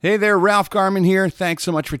Hey there, Ralph Garman here. Thanks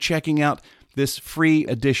so much for checking out this free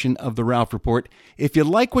edition of The Ralph Report. If you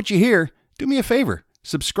like what you hear, do me a favor.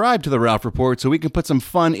 Subscribe to The Ralph Report so we can put some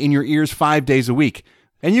fun in your ears 5 days a week.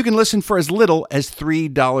 And you can listen for as little as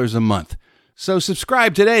 $3 a month. So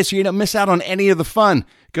subscribe today so you don't miss out on any of the fun.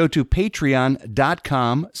 Go to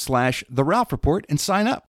patreon.com/The Ralph Report and sign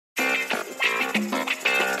up.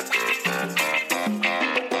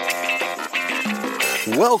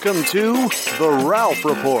 Welcome to The Ralph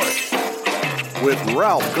Report with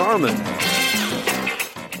Ralph Garman.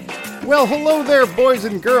 Well, hello there, boys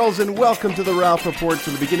and girls, and welcome to The Ralph Report for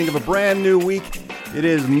the beginning of a brand new week. It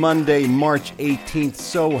is Monday, March 18th.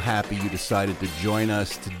 So happy you decided to join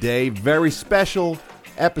us today. Very special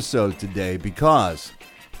episode today because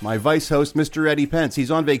my vice host, Mr. Eddie Pence,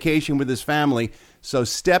 he's on vacation with his family. So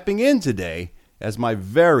stepping in today as my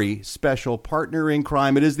very special partner in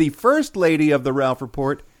crime, it is the First Lady of The Ralph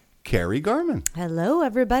Report, Kari Garman. Hello,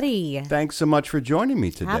 everybody. Thanks so much for joining me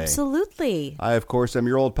today. Absolutely. I, of course, am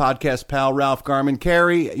your old podcast pal, Ralph Garman.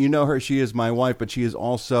 Kari, you know her. She is my wife, but she is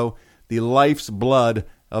also the life's blood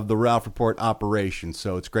of the Ralph Report operation.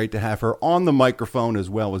 So it's great to have her on the microphone as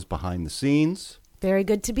well as behind the scenes. Very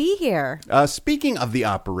good to be here. Speaking of the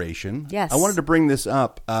operation, yes, I wanted to bring this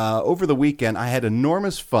up. Over the weekend, I had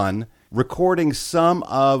enormous fun recording some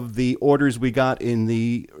of the orders we got in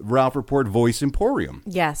the Ralph Report Voice Emporium.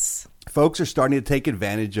 Yes. Folks are starting to take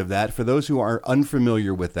advantage of that. For those who are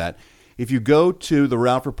unfamiliar with that, if you go to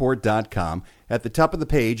theralphreport.com, at the top of the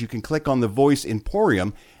page, you can click on the Voice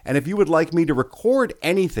Emporium. And if you would like me to record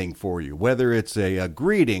anything for you, whether it's a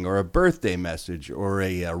greeting or a birthday message or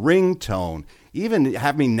a ringtone, even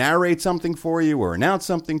have me narrate something for you or announce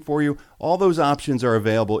something for you, all those options are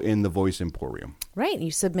available in the Voice Emporium. Right.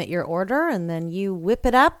 You submit your order and then you whip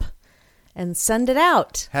it up and send it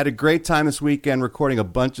out. Had a great time this weekend recording a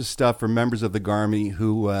bunch of stuff for members of the Garmy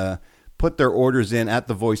who put their orders in at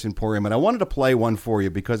the Voice Emporium. And I wanted to play one for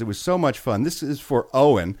you because it was so much fun. This is for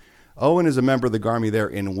Owen. Owen is a member of the Garmy there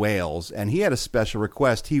in Wales, and he had a special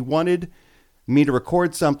request. He wanted me to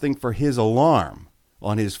record something for his alarm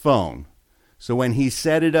on his phone. So when he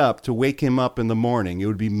set it up to wake him up in the morning, it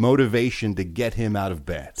would be motivation to get him out of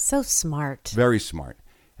bed. So smart. Very smart.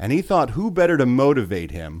 And he thought, who better to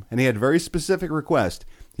motivate him? And he had a very specific request.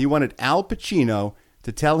 He wanted Al Pacino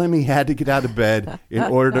to tell him he had to get out of bed in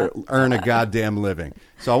order to earn a goddamn living.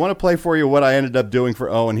 So I want to play for you what I ended up doing for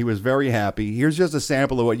Owen. He was very happy. Here's just a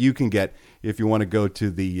sample of what you can get if you want to go to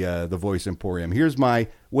the Voice Emporium. Here's my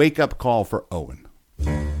wake-up call for Owen.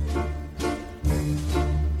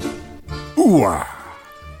 Ooh-ah.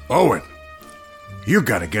 Owen, you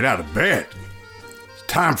gotta get out of bed. It's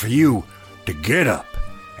time for you to get up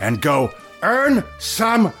and go earn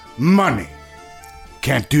some money.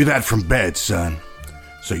 Can't do that from bed, son.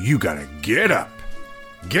 So you gotta get up,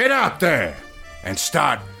 get out there, and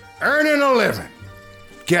start earning a living.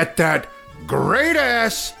 Get that great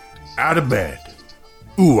ass out of bed.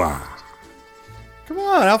 Ooh-ah. Come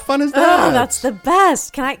on, how fun is that? Oh, that's the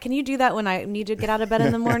best. Can you do that when I need to get out of bed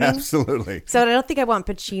in the morning? Absolutely. So I don't think I want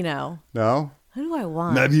Pacino. No? Who do I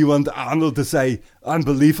want? Maybe you want Arnold to say,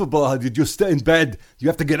 unbelievable, you just stay in bed. You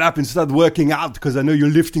have to get up and start working out because I know you're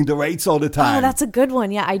lifting the weights all the time. Oh, that's a good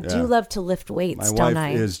one. Yeah, I do love to lift weights, My don't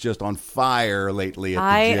I? wife is just on fire lately at the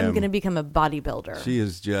I gym. am going to become a bodybuilder. She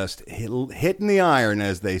is just hitting the iron,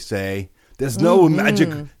 as they say. There's no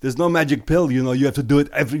magic pill, you have to do it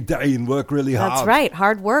every day and work really hard. That's right.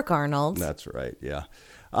 Hard work, Arnold. That's right, yeah.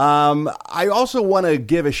 I also want to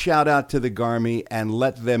give a shout out to the Garmy and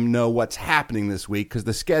let them know what's happening this week because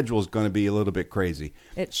the schedule is going to be a little bit crazy.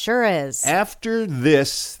 It sure is. After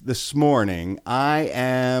this morning, I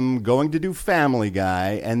am going to do Family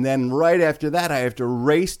Guy, and then right after that, I have to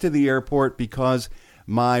race to the airport because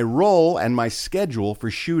my role and my schedule for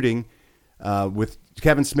shooting with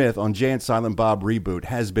Kevin Smith on Jay and Silent Bob Reboot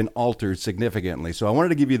has been altered significantly. So I wanted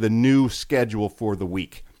to give you the new schedule for the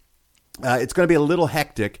week. It's going to be a little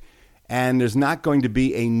hectic, and there's not going to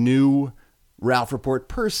be a new Ralph Report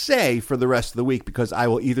per se for the rest of the week because I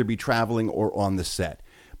will either be traveling or on the set.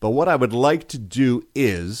 But what I would like to do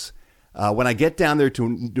is, when I get down there to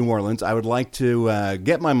New Orleans, I would like to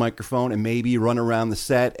get my microphone and maybe run around the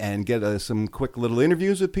set and get some quick little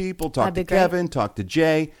interviews with people, talk to Kevin, talk to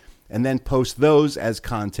Jay, and then post those as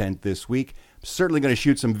content this week. I'm certainly going to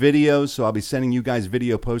shoot some videos, so I'll be sending you guys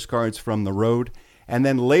video postcards from the road. And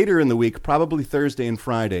then later in the week, probably Thursday and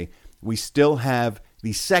Friday, we still have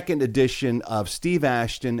the second edition of Steve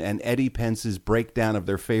Ashton and Eddie Pence's breakdown of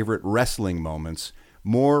their favorite wrestling moments.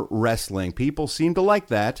 More wrestling. People seem to like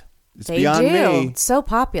that. It's They beyond do. me. It's so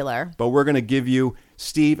popular. But we're going to give you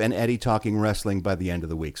Steve and Eddie talking wrestling by the end of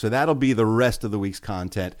the week. So that'll be the rest of the week's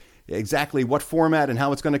content. Exactly what format and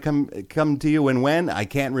how it's going to come to you and when, I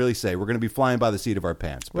can't really say. We're going to be flying by the seat of our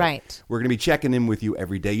pants. But Right. We're going to be checking in with you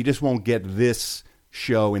every day. You just won't get this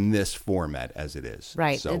show in this format as it is.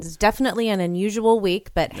 Right. So, It's definitely an unusual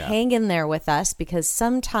week, but hang in there with us because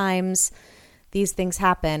sometimes these things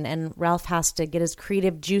happen and Ralph has to get his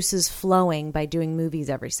creative juices flowing by doing movies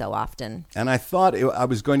every so often. and I thought I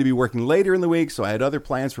was going to be working later in the week, so I had other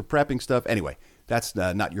plans for prepping stuff. Anyway, that's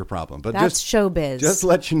not your problem. But That's just showbiz. Just to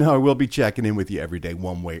let you know, we'll be checking in with you every day,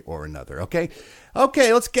 one way or another, okay?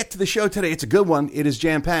 Okay, let's get to the show today. It's a good one. It is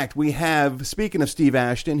jam-packed. We have, speaking of Steve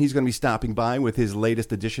Ashton, he's going to be stopping by with his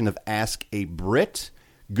latest edition of Ask A Brit.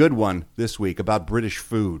 Good one this week about British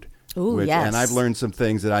food. Ooh, yes. And I've learned some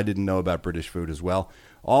things that I didn't know about British food as well.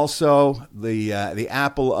 Also, the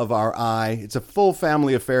apple of our eye. It's a full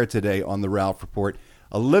family affair today on the Ralph Report.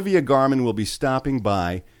 Olivia Garman will be stopping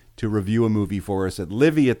by to review a movie for us at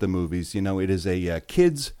Livvy at the Movies. You know, it is a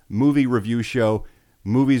kids movie review show,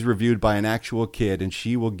 movies reviewed by an actual kid, and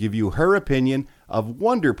she will give you her opinion of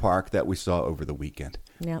Wonder Park that we saw over the weekend.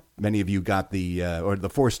 Yep. Many of you got or the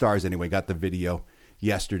 4 stars anyway, got the video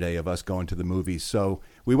yesterday of us going to the movies. So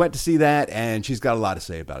we went to see that, and she's got a lot to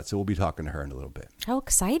say about it. So we'll be talking to her in a little bit. How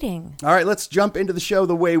exciting. All right, let's jump into the show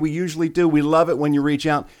the way we usually do. We love it when you reach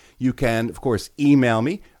out. You can, of course, email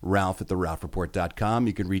me, ralph@theralphreport.com.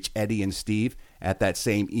 You can reach Eddie and Steve at that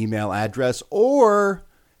same email address, or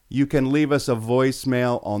you can leave us a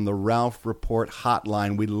voicemail on the Ralph Report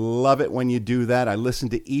hotline. We love it when you do that. I listen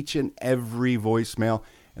to each and every voicemail,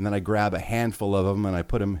 and then I grab a handful of them, and I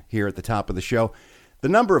put them here at the top of the show. The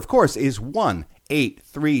number, of course, is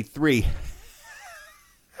 1-833.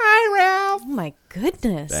 Hi, Ralph. Oh, my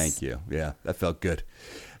goodness. Thank you. Yeah, that felt good.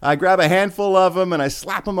 I grab a handful of them, and I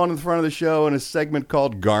slap them on the front of the show in a segment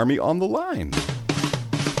called Garmy on the Line.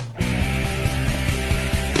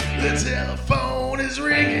 The telephone is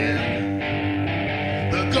ringing.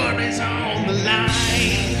 The Garmy's on the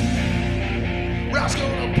line. Ralph's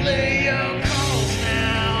gonna play your calls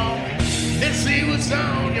now and see what's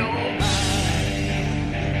on your mind.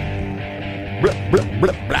 Blah, blah,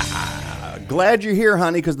 blah, blah. Glad you're here,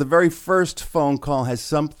 honey, because the very first phone call has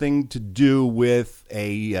something to do with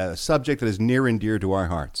a subject that is near and dear to our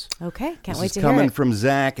hearts. Okay, can't This wait is to hear coming it. from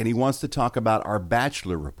Zach, and he wants to talk about our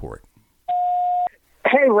Bachelor report.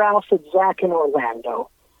 Hey, Ralph, it's Zach in Orlando.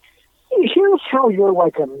 Here's how you're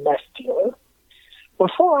like a mess dealer.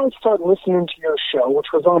 Before I started listening to your show, which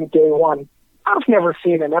was on day one, I've never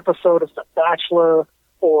seen an episode of The Bachelor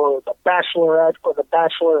or The Bachelorette or The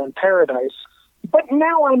Bachelor in Paradise, but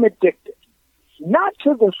now I'm addicted. Not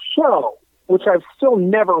to the show, which I've still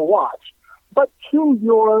never watched, but to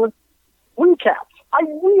your recaps. I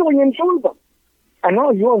really enjoy them. And now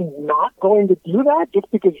you're not going to do that just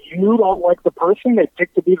because you don't like the person they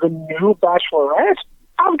picked to be the new Bachelorette?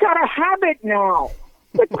 I've got a habit now.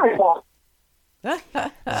 It's my fault.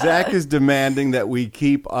 Zach is demanding that we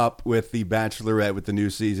keep up with the Bachelorette with the new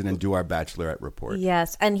season and do our Bachelorette report.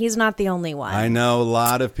 Yes, and he's not the only one. I know a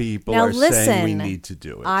lot of people Now are saying we listen, need to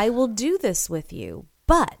do it. I will do this with you,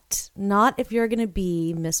 but not if you're going to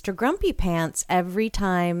be Mr. Grumpy Pants every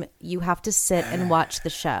time you have to sit and watch the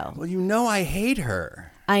show. Well, you know I hate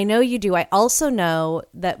her. I know you do. I also know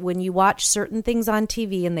that when you watch certain things on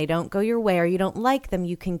TV and they don't go your way or you don't like them,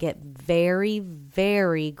 you can get very,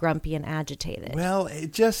 very grumpy and agitated. Well,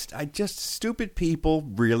 stupid people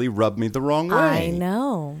really rub me the wrong way. I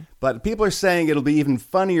know. But people are saying it'll be even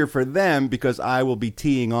funnier for them because I will be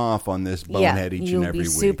teeing off on this bonehead each and every week.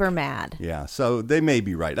 You'll be super mad. Yeah, so they may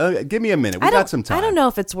be right. Give me a minute. We got some time. I don't know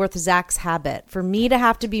if it's worth Zach's habit for me to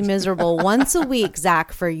have to be miserable once a week,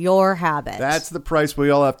 Zach, for your habit. That's the price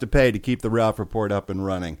we all have to pay to keep the Ralph Report up and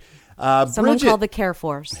running. Someone Bridget, call the Care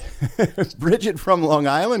Force. Bridget from Long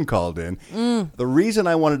Island called in. The reason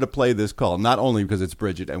I wanted to play this call, not only because it's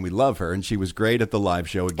Bridget and we love her, and she was great at the live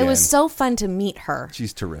show again. It was so fun to meet her.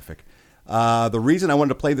 She's terrific. The reason I wanted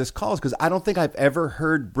to play this call is because I don't think I've ever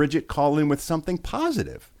heard Bridget call in with something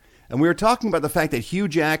positive. And we were talking about the fact that Hugh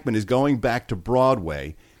Jackman is going back to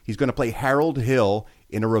Broadway. He's going to play Harold Hill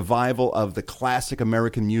in a revival of the classic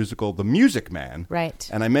American musical, The Music Man. Right.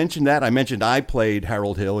 And I mentioned that. I played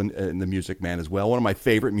Harold Hill in The Music Man as well, one of my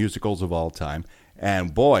favorite musicals of all time.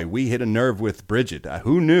 And boy, we hit a nerve with Bridget.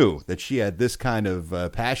 Who knew that she had this kind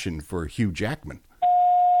of passion for Hugh Jackman?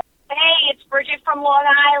 Hey, it's Bridget from Long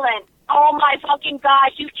Island. Oh my fucking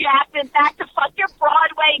God, Hugh Jackman, back to fuck your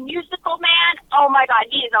Broadway musical man. Oh my God,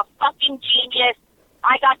 he is a fucking genius.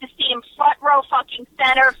 I got to see him front row fucking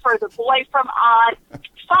center for The Boy from Oz.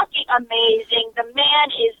 Fucking amazing. The man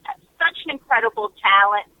is such an incredible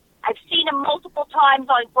talent. I've seen him multiple times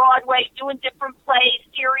on Broadway doing different plays,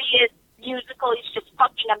 serious, musical. He's just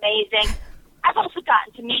fucking amazing. I've also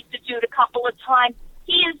gotten to meet the dude a couple of times.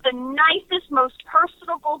 He is the nicest, most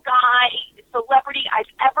personable guy, celebrity I've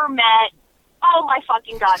ever met. Oh, my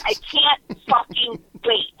fucking God. I can't fucking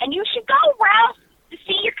wait. And you should go, Ralph, to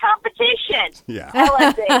see your competition. Yeah.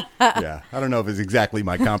 LSD. Yeah. I don't know if it's exactly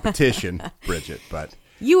my competition, Bridget, but...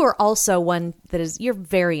 You are also one that is, you're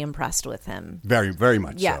very impressed with him. Very, very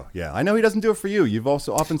much Yeah. so. Yeah. I know he doesn't do it for you. You've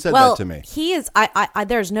also often said Well, that to me. he is,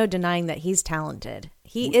 there's no denying that he's talented.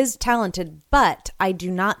 He is talented, but I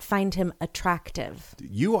do not find him attractive.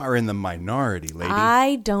 You are in the minority, lady.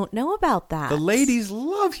 I don't know about that. The ladies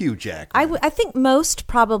love Hugh Jackman. I think most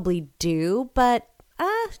probably do, but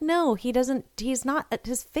no, he doesn't. He's not.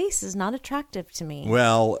 His face is not attractive to me.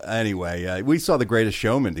 Well, anyway, we saw The Greatest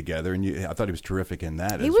Showman together, and I thought he was terrific in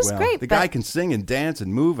that. He as was well. great, The but- guy can sing and dance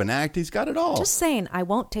and move and act. He's got it all. Just saying, I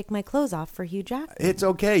won't take my clothes off for Hugh Jackman. It's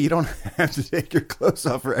okay. You don't have to take your clothes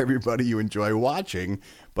off for everybody you enjoy watching.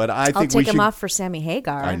 But I think I'll we take should. him off for Sammy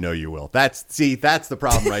Hagar. I know you will. That's the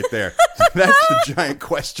problem right there. That's the giant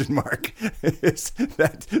question mark. Is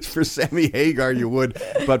that for Sammy Hagar you would,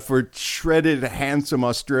 but for shredded, handsome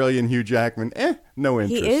Australian Hugh Jackman, no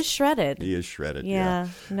interest. He is shredded. He is shredded. Yeah,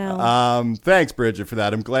 no. Thanks, Bridget, for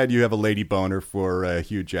that. I'm glad you have a lady boner for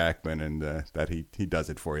Hugh Jackman and that he does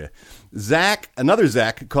it for you. Another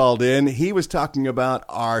Zach called in. He was talking about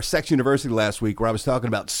our Sex University last week where I was talking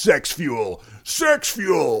about sex fuel,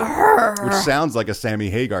 which sounds like a Sammy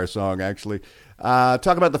Hagar song, actually. Talk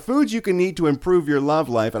about the foods you can eat to improve your love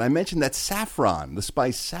life. And I mentioned that saffron, the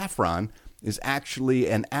spice saffron, is actually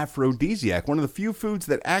an aphrodisiac, one of the few foods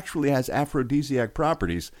that actually has aphrodisiac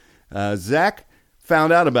properties. Zach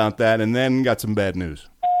found out about that and then got some bad news.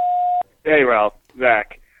 Hey, Ralph,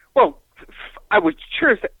 Zach. Well, I would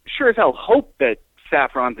sure as hell hope that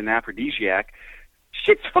saffron's an aphrodisiac.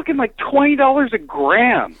 Shit's fucking like $20 a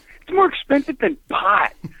gram. It's more expensive than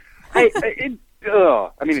pot. I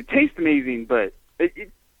mean, it tastes amazing, but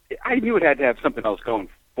I knew it had to have something else going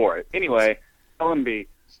for it. Anyway, LMB.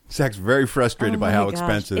 Zach's very frustrated by how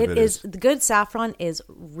expensive it is. The good saffron is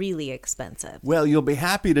really expensive. Well, you'll be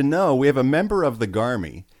happy to know we have a member of the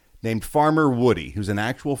Garmy named Farmer Woody, who's an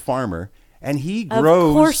actual farmer, and he grows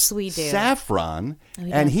Of course we do. saffron. Oh,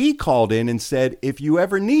 he and does. he called in and said, if you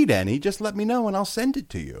ever need any, just let me know and I'll send it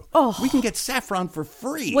to you. Oh. We can get saffron for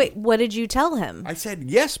free. Wait, what did you tell him? I said,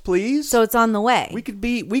 yes, please. So it's on the way. We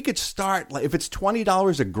could start, like, if it's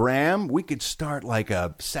 $20 a gram, we could start like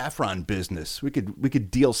a saffron business. We could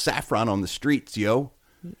deal saffron on the streets, yo.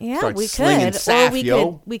 Yeah, Start we slinging could. saff, Or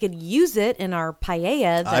yo. we could use it in our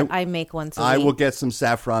paella that I make once a week. I will get some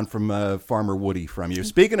saffron from Farmer Woody from you.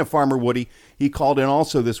 Speaking of Farmer Woody, he called in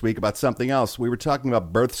also this week about something else. We were talking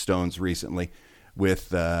about birthstones recently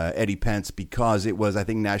with Eddie Pence because it was, I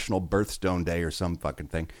think, National Birthstone Day or some fucking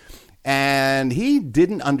thing. And he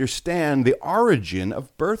didn't understand the origin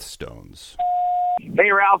of birthstones.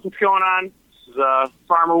 Hey, Ralph, what's going on? This is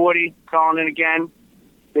Farmer Woody calling in again.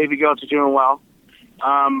 Baby goats are doing well.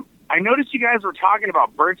 I noticed you guys were talking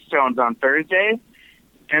about birthstones on Thursday,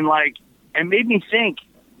 and, it made me think,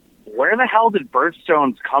 where the hell did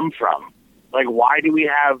birthstones come from? Like, why do we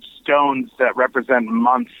have stones that represent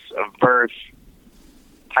months of birth?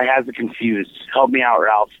 I has it confused. Help me out,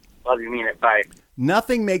 Ralph. Love you, mean it. Bye.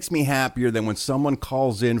 Nothing makes me happier than when someone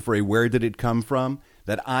calls in for a where did it come from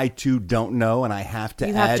that I, too, don't know, and I have to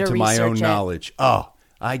add to my own knowledge. Oh.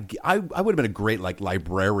 I would have been a great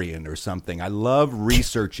librarian or something. I love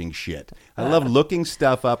researching shit. I love looking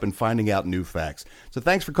stuff up and finding out new facts. So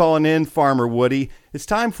thanks for calling in, Farmer Woody. It's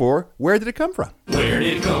time for Where Did It Come From? Where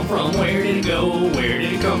did it come from? Where did it go? Where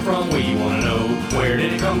did it come from? We want to know. Where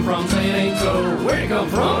did it come from? Say it ain't so. Where did it come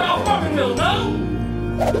from? Now fucking will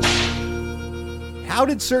know. How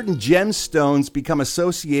did certain gemstones become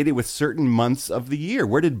associated with certain months of the year?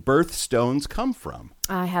 Where did birthstones come from?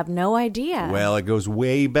 I have no idea. Well, it goes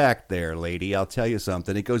way back there, lady. I'll tell you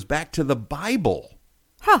something. It goes back to the Bible.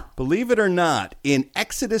 Huh. Believe it or not, in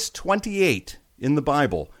Exodus 28 in the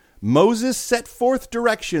Bible, Moses set forth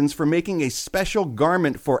directions for making a special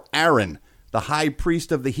garment for Aaron, the high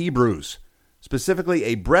priest of the Hebrews, specifically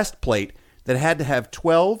a breastplate that had to have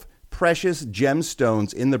 12 precious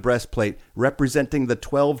gemstones in the breastplate representing the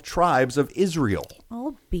 12 tribes of Israel.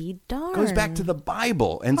 Oh, be darned. Goes back to the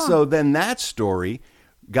Bible. And so then that story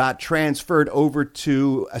got transferred over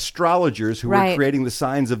to astrologers who were creating the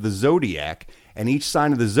signs of the zodiac. And each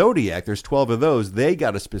sign of the zodiac, there's 12 of those, they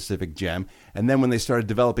got a specific gem. And then when they started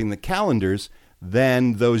developing the calendars,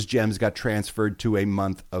 then those gems got transferred to a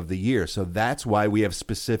month of the year. So that's why we have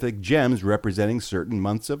specific gems representing certain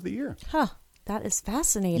months of the year. Huh. That is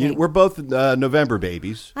fascinating. We're both November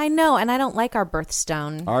babies. I know, and I don't like our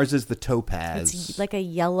birthstone. Ours is the topaz. It's like a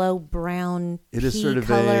yellow-brown It is sort of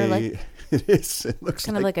color. It is. It looks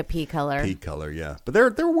kind of like a pea color. Pea color, yeah. But there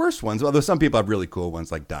are worse ones. Although some people have really cool ones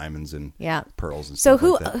like diamonds and pearls and so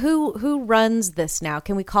stuff like that. who runs this now?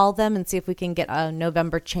 Can we call them and see if we can get a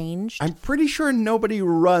November changed? I'm pretty sure nobody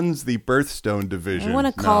runs the birthstone division. I want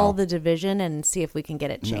to call the division and see if we can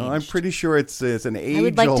get it changed. No, I'm pretty sure it's an age-old. I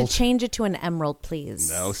would like to change it to an emerald, please.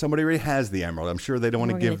 No, somebody already has the emerald. I'm sure they don't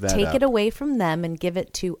want to give that take up. it away from them and give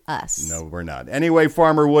it to us. No, we're not. Anyway,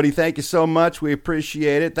 Farmer Woody, thank you so much. We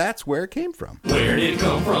appreciate it. That's where it came from. Where did it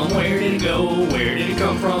come from? Where did it go? Where did it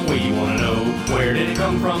come from? We want to know. Where did it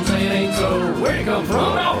come from? Say it ain't so. Where did it come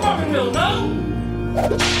from? Ralph fucking will know.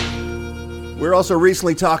 We're also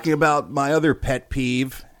recently talking about my other pet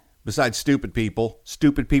peeve, besides stupid people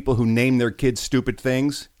who name their kids stupid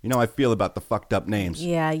things. You know how I feel about the fucked up names.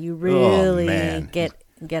 Yeah, you really get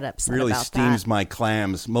upset really about steams that. my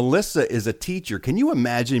clams. Melissa is a teacher. Can you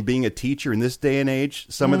imagine being a teacher in this day and age?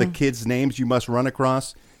 Some of the kids' names you must run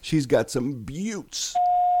across. She's got some buttes.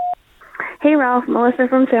 Hey, Ralph. Melissa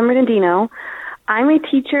from San Bernardino. I'm a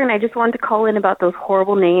teacher, and I just wanted to call in about those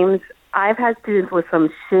horrible names. I've had students with some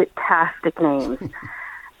shit-tastic names.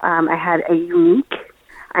 I had a Unique.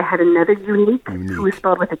 I had another Unique who was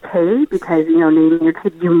spelled with a K because, naming your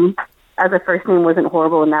kid Unique as a first name wasn't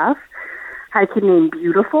horrible enough. Had a kid named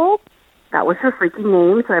Beautiful. That was her freaking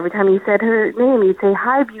name, so every time you said her name, you'd say,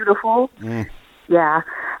 "Hi, Beautiful." Yeah.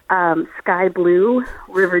 Sky Blue,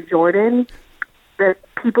 River Jordan. The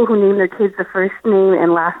people who name their kids the first name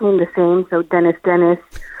and last name the same, so Dennis,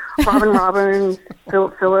 Robin,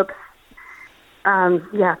 Philip Phillips.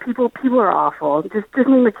 People are awful. Just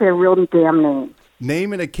name a kid a real damn name.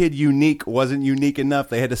 Naming a kid Unique wasn't unique enough.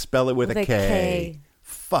 They had to spell it with a K.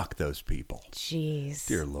 Fuck those people. Jeez.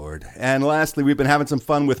 Dear Lord. And lastly, we've been having some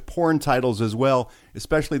fun with porn titles as well,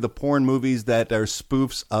 especially the porn movies that are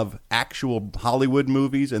spoofs of actual Hollywood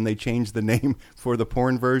movies, and they change the name for the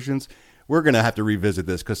porn versions. We're going to have to revisit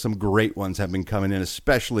this because some great ones have been coming in,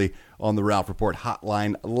 especially on the Ralph Report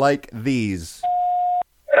hotline like these.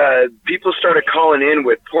 People started calling in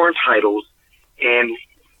with porn titles, and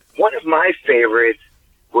one of my favorites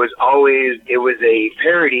was always, it was a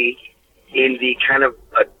parody in the kind of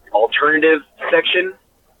alternative section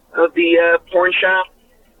of the porn shop,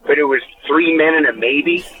 but it was 3 Men and a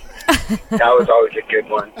Maybe. That was always a good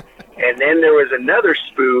one. And then there was another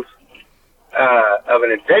spoof of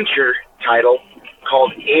an adventure title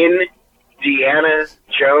called Indiana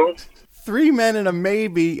Jones. 3 Men and a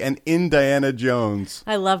Maybe and Indiana Jones.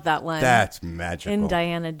 I love that one. That's magical.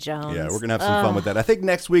 Indiana Jones. Yeah, we're going to have some fun with that. I think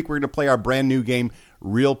next week we're going to play our brand new game,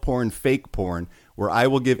 Real Porn, Fake Porn, where I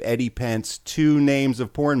will give Eddie Pence 2 names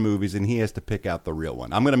of porn movies, and he has to pick out the real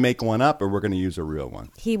one. I'm going to make one up, or we're going to use a real one.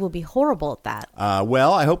 He will be horrible at that.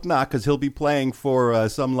 Well, I hope not, because he'll be playing for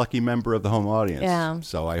some lucky member of the home audience. Yeah.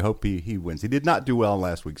 So I hope he wins. He did not do well in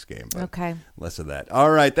last week's game. Okay. Less of that.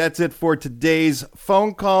 All right, that's it for today's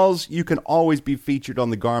phone calls. You can always be featured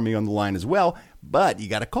on the Garmy on the line as well, but you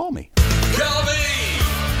got to call me. Call me.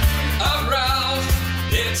 I'm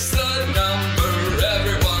Ralph. It's the number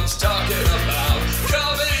everyone's talking about.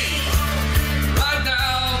 Call me right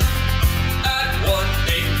now at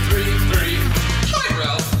 1-833. Hi,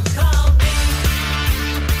 Ralph. Call me.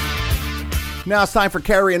 Now it's time for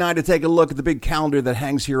Kari and I to take a look at the big calendar that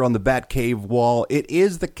hangs here on the Batcave wall. It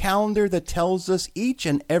is the calendar that tells us each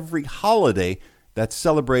and every holiday that's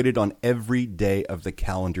celebrated on every day of the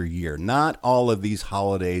calendar year. Not all of these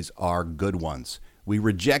holidays are good ones. We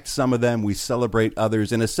reject some of them. We celebrate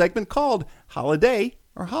others in a segment called Holiday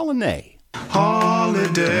or Holiday.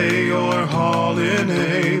 Holiday or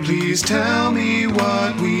holiday, please tell me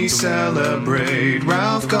what we celebrate.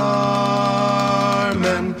 Ralph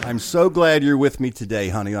Garman. I'm so glad you're with me today,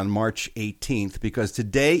 honey, on March 18th, because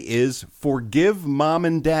today is Forgive Mom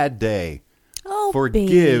and Dad Day. Oh,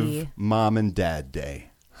 Forgive baby. Mom and Dad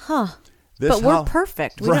Day. Huh. But we're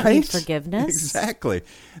perfect. We don't need forgiveness. Exactly.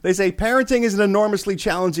 They say parenting is an enormously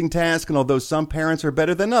challenging task, and although some parents are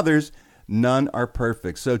better than others, none are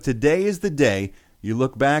perfect. So today is the day you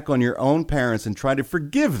look back on your own parents and try to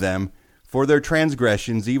forgive them for their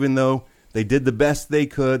transgressions, even though they did the best they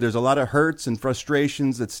could. There's a lot of hurts and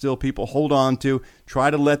frustrations that still people hold on to. Try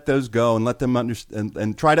to let those go and let them understand,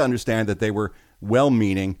 and try to understand that they were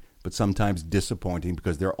well-meaning, but sometimes disappointing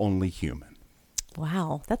because they're only human.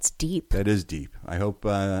 Wow, that's deep. That is deep. I hope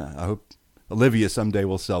Olivia someday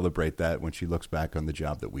will celebrate that when she looks back on the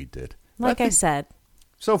job that we did. Like I said,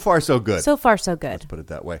 So far, so good. So far, so good. Let's put it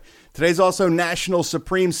that way. Today's also National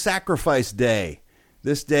Supreme Sacrifice Day.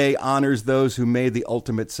 This day honors those who made the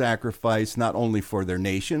ultimate sacrifice, not only for their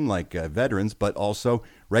nation, like veterans, but also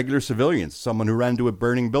regular civilians. Someone who ran into a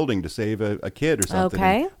burning building to save a kid or something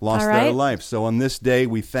and lost their life. So on this day,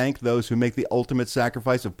 we thank those who make the ultimate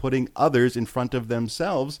sacrifice of putting others in front of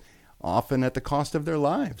themselves, often at the cost of their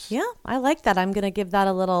lives. Yeah, I like that. I'm going to give that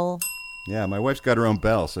a little... Yeah, my wife's got her own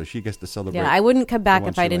bell, so she gets to celebrate. Yeah, I wouldn't come back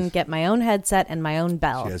if I didn't get my own headset and my own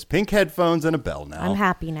bell. She has pink headphones and a bell now. I'm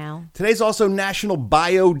happy now. Today's also National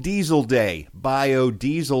Biodiesel Day.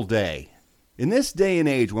 Biodiesel Day. In this day and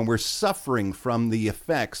age when we're suffering from the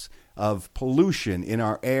effects of pollution in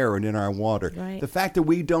our air and in our water, the fact that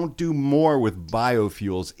we don't do more with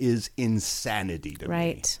biofuels is insanity to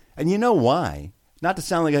me. And you know why? Not to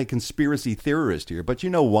sound like a conspiracy theorist here, but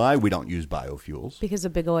you know why we don't use biofuels? Because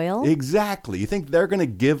of big oil? Exactly. You think they're going to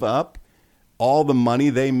give up all the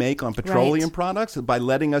money they make on petroleum products by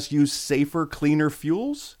letting us use safer, cleaner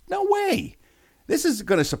fuels? No way. This is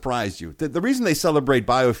going to surprise you. The reason they celebrate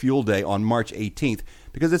Biofuel Day on March 18th,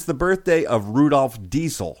 because it's the birthday of Rudolf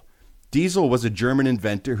Diesel. Diesel was a German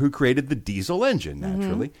inventor who created the diesel engine,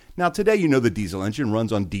 naturally. Now, today, you know the diesel engine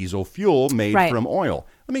runs on diesel fuel made from oil.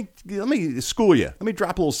 Let me school you. Let me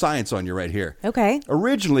drop a little science on you right here. Okay.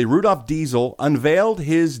 Originally, Rudolf Diesel unveiled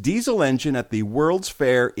his diesel engine at the World's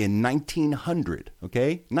Fair in 1900.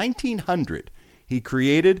 Okay? 1900. He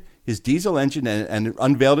created his diesel engine and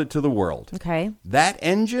unveiled it to the world. Okay. That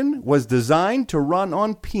engine was designed to run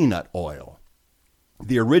on peanut oil.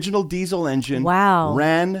 The original diesel engine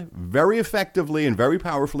ran very effectively and very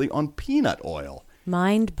powerfully on peanut oil.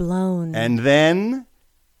 Mind blown. And then,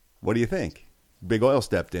 what do you think? Big Oil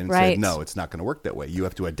stepped in and said, no, it's not going to work that way. You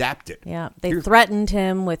have to adapt it. Yeah, they threatened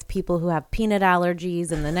him with people who have peanut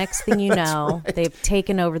allergies, and the next thing you know, they've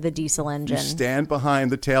taken over the diesel engine. You stand behind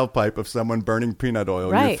the tailpipe of someone burning peanut oil,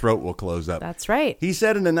 your throat will close up. That's right. He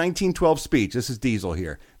said in a 1912 speech, this is Diesel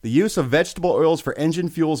here, the use of vegetable oils for engine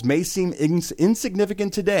fuels may seem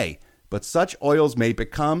insignificant today, but such oils may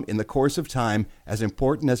become, in the course of time, as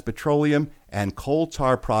important as petroleum and coal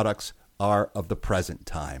tar products are of the present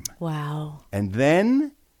time. Wow. And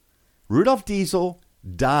then Rudolf Diesel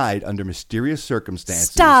died under mysterious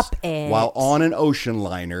circumstances. Stop it. While on an ocean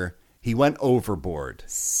liner, he went overboard.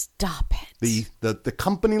 Stop it. The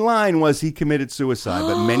company line was he committed suicide,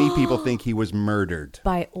 but many people think he was murdered.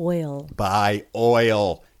 By oil. By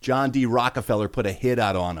oil. John D. Rockefeller put a hit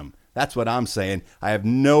out on him. That's what I'm saying. I have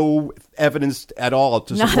no evidence at all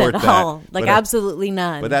to support that. Not at all. Like, absolutely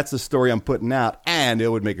none. But that's the story I'm putting out, and it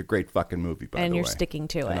would make a great fucking movie, by the way. And you're sticking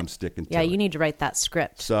to it. And I'm sticking to it. Yeah, you need to write that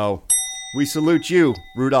script. So, we salute you,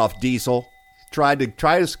 Rudolph Diesel. Tried to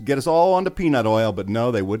get us all onto peanut oil, but no,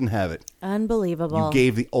 they wouldn't have it. Unbelievable. You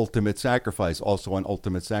gave the ultimate sacrifice, also on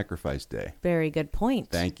Ultimate Sacrifice Day. Very good point.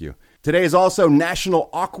 Thank you. Today is also National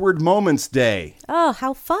Awkward Moments Day. Oh,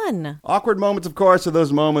 how fun. Awkward moments, of course, are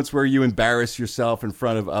those moments where you embarrass yourself in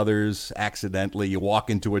front of others accidentally. You walk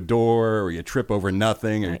into a door, or you trip over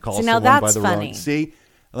nothing, or you call someone by the wrong... See?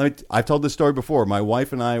 I've told this story before. My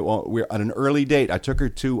wife and I, we're on an early date. I took her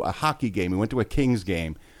to a hockey game. We went to a Kings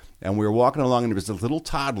game. And we were walking along, and there was a little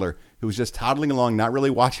toddler who was just toddling along, not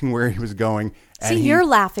really watching where he was going. And See, you're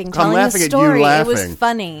laughing, telling the story. At you laughing. It was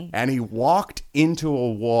funny. And he walked into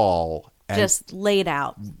a wall. And just laid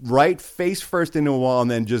out. Right face first into a wall,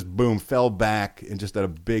 and then just, boom, fell back and just had a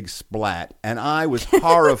big splat. And I was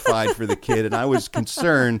horrified for the kid, and I was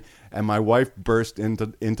concerned, and my wife burst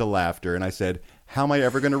into laughter. And I said, how am I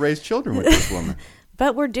ever going to raise children with this woman?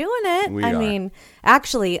 But we're doing it. We are. Mean,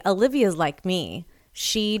 actually, Olivia's like me.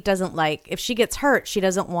 She doesn't if she gets hurt, she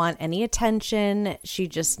doesn't want any attention. She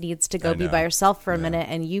just needs to go be by herself for a minute,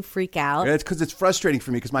 and you freak out. It's because it's frustrating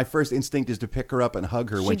for me, because my first instinct is to pick her up and hug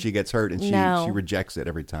her when she gets hurt, and she rejects it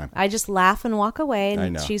every time. I just laugh and walk away,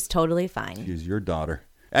 and she's totally fine. She's your daughter.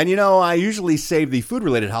 And, you know, I usually save the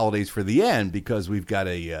food-related holidays for the end, because we've got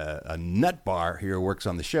a nut bar here who works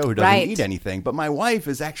on the show who doesn't eat anything. But my wife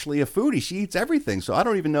is actually a foodie. She eats everything, so I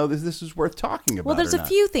don't even know that this is worth talking about. Well, there's a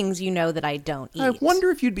few things you know that I don't eat. I wonder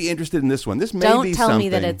if you'd be interested in this one. This may don't be tell something, me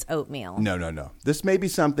that it's oatmeal. No. This may be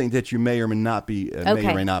something that you may or may not be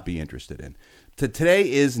interested in. Today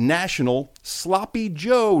is National Sloppy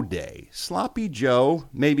Joe Day. Sloppy Joe,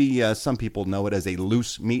 maybe some people know it as a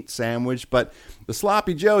loose meat sandwich, but the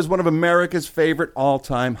Sloppy Joe is one of America's favorite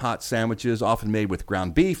all-time hot sandwiches, often made with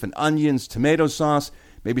ground beef and onions, tomato sauce,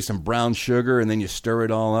 maybe some brown sugar, and then you stir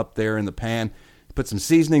it all up there in the pan, put some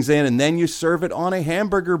seasonings in, and then you serve it on a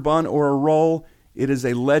hamburger bun or a roll. It is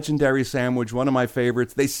a legendary sandwich, one of my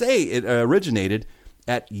favorites. They say it originated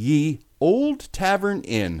at Ye Old Tavern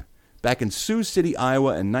Inn. back in Sioux City,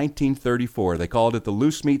 Iowa in 1934. They called it the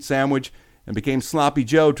loose meat sandwich and became Sloppy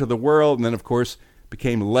Joe to the world, and then, of course,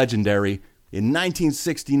 became legendary in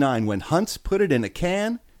 1969 when Hunt's put it in a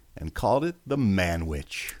can and called it the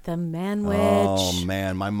Manwich. The Manwich. Oh,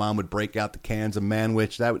 man. My mom would break out the cans of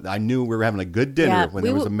Manwich. I knew we were having a good dinner when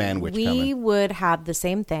there was a Manwich coming. We would have the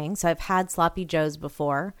same thing. So I've had Sloppy Joes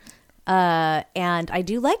before. And I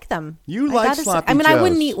do like them. You like Sloppy Joes? I mean, I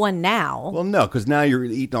wouldn't eat one now. Well, no, because now you're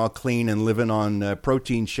eating all clean and living on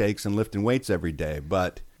protein shakes and lifting weights every day.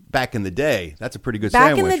 But back in the day, that's a pretty good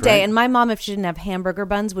sandwich, Back in the day, right? and my mom, if she didn't have hamburger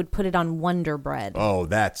buns, would put it on Wonder Bread. Oh,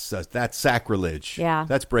 that's sacrilege. Yeah.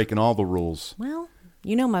 That's breaking all the rules. Well,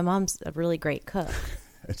 you know my mom's a really great cook.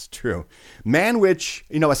 It's true. Manwich,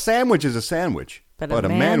 a sandwich is a sandwich, but a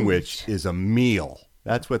manwich is a meal.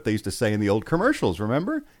 That's what they used to say in the old commercials,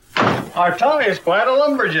 remember? Our tongue is quite a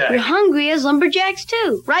lumberjack. You're hungry as lumberjacks,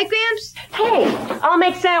 too. Right, Gramps? Hey, I'll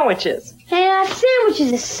make sandwiches. Hey, a sandwich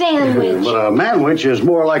is a sandwich. But a manwich is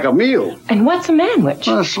more like a meal. And what's a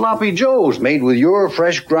manwich? Sloppy Joe's, made with your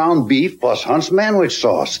fresh ground beef plus Hunt's manwich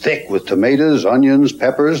sauce. Thick with tomatoes, onions,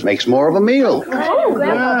 peppers. Makes more of a meal. Oh,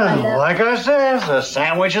 Yeah, like I said, a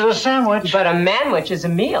sandwich is a sandwich. But a manwich is a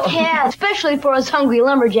meal. Yeah, especially for us hungry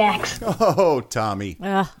lumberjacks. Oh, Tommy.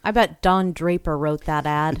 I bet Don Draper wrote that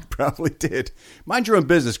ad. Probably did. Mind your own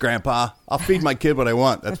business, Grandpa. I'll feed my kid what I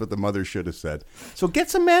want. That's what the mother should have said. So get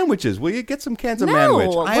some manwiches, will you? Get some cans of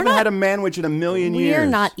manwich. I haven't had a manwich in a million years. We're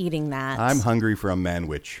not eating that. I'm hungry for a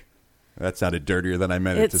manwich. That sounded dirtier than I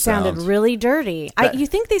meant it to sound. It sounded really dirty. You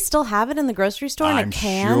think they still have it in the grocery store in a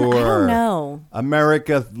can? Sure. I don't know.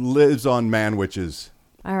 America lives on manwiches.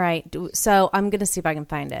 All right. So I'm going to see if I can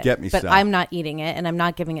find it. Get me but some. I'm not eating it, and I'm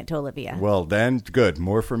not giving it to Olivia. Well, then, good.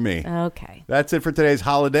 More for me. Okay. That's it for today's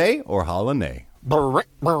holiday or holiday. Holiday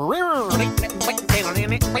or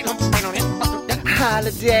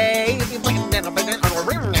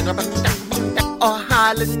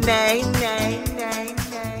holiday.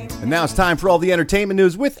 And now it's time for all the entertainment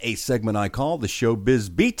news with a segment I call the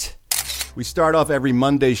Showbiz Beat. We start off every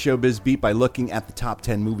Monday Showbiz Beat by looking at the top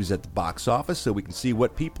 10 movies at the box office so we can see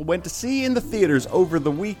what people went to see in the theaters over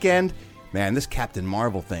the weekend. Man, this Captain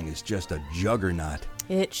Marvel thing is just a juggernaut.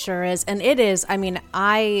 It sure is. And it is. I mean,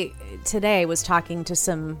 I today was talking to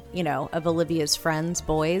some, of Olivia's friends,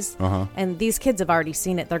 boys. And these kids have already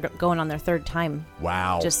seen it. They're going on their third time.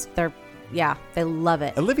 Wow. They love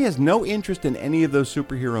it. Olivia has no interest in any of those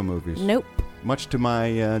superhero movies. Nope. Much to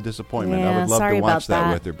my disappointment. Yeah, I would love sorry to watch about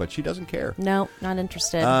that with her, but she doesn't care. No, not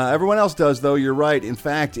interested. Everyone else does, though. You're right. In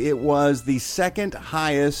fact, it was the second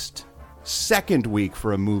highest second week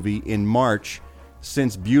for a movie in March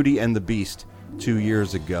since Beauty and the Beast 2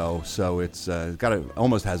 years ago. So it's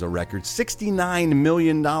almost has a record. $69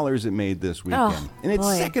 million it made this weekend. In its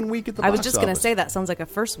second week at the box office. I was just going to say that sounds like a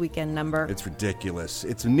first weekend number. It's ridiculous.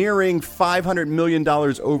 It's nearing $500 million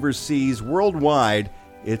overseas. Worldwide,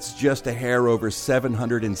 it's just a hair over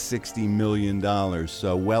 $760 million.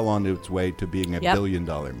 So well on its way to being a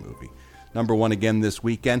billion-dollar movie. Number one again this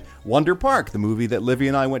weekend, Wonder Park, the movie that Livvy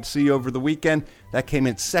and I went to see over the weekend. That came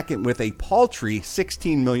in second with a paltry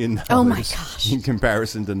 $16 million. Oh, my gosh. In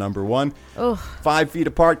comparison to number one. Oh. 5 Feet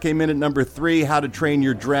Apart came in at number 3. How to Train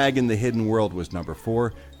Your Dragon, The Hidden World was number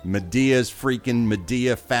 4. Medea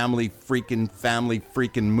family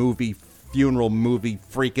freaking movie, funeral movie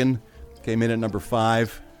freaking came in at number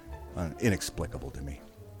 5. Inexplicable to me.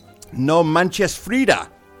 No Manches Frida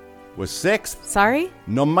was 6th. Sorry?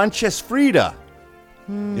 No Manches Frida.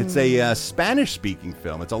 It's a Spanish-speaking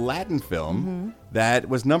film. It's a Latin film that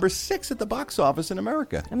was number 6 at the box office in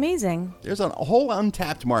America. Amazing. There's a whole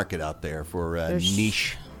untapped market out there for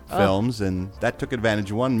niche films, and that took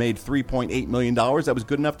advantage of one, made $3.8 million. That was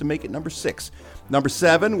good enough to make it number 6. Number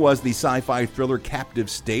 7 was the sci-fi thriller Captive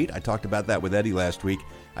State. I talked about that with Eddie last week.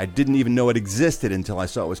 I didn't even know it existed until I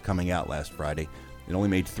saw it was coming out last Friday. It only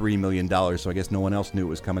made $3 million, so I guess no one else knew it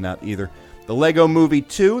was coming out either. The Lego Movie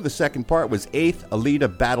 2, the second part, was 8th.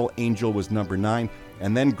 Alita Battle Angel was number 9.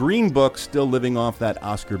 And then Green Book, still living off that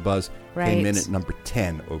Oscar buzz, came in at number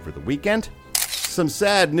 10 over the weekend. Some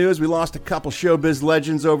sad news. We lost a couple showbiz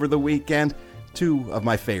legends over the weekend. 2 of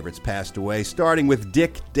my favorites passed away, starting with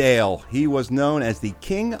Dick Dale. He was known as the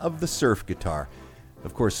king of the surf guitar.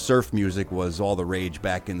 Of course, surf music was all the rage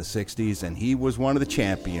back in the 60s, and he was one of the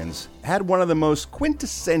champions. Had one of the most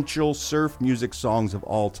quintessential surf music songs of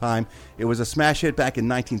all time. It was a smash hit back in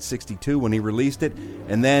 1962 when he released it,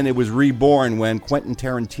 and then it was reborn when Quentin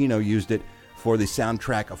Tarantino used it for the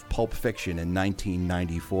soundtrack of Pulp Fiction in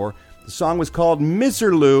 1994. The song was called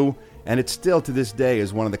Miserlou, and it still to this day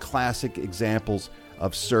is one of the classic examples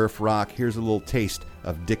of surf rock. Here's a little taste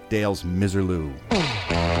of Dick Dale's Miserlou.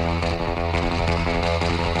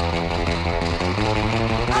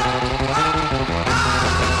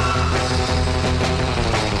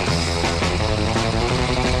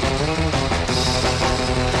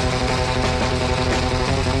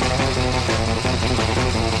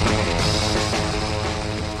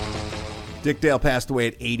 Dick Dale passed away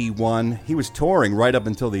at 81. He was touring right up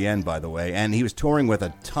until the end, by the way, and he was touring with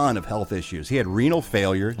a ton of health issues. He had renal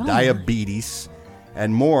failure, diabetes,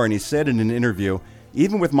 and more, and he said in an interview,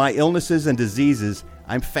 even with my illnesses and diseases,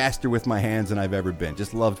 I'm faster with my hands than I've ever been.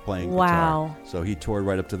 Just loved playing guitar. So he toured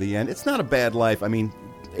right up to the end. It's not a bad life. I mean,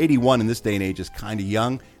 81 in this day and age is kind of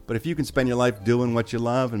young, but if you can spend your life doing what you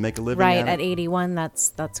love and make a living Right, at at 81,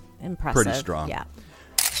 that's impressive. Pretty strong. Yeah.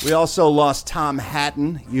 We also lost Tom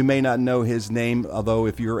Hatton. You may not know his name, although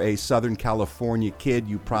if you're a Southern California kid,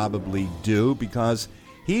 you probably do, because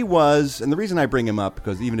he was, and the reason I bring him up,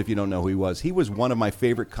 because even if you don't know who he was one of my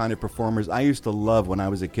favorite kind of performers I used to love when I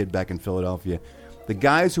was a kid back in Philadelphia. The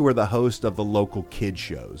guys who were the host of the local kid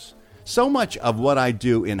shows. So much of what I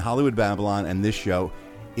do in Hollywood Babylon and this show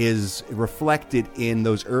is reflected in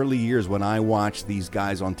those early years when I watched these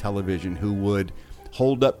guys on television who would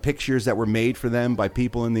hold up pictures that were made for them by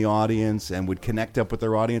people in the audience and would connect up with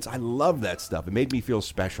their audience. I love that stuff. It made me feel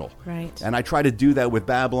special. Right. And I try to do that with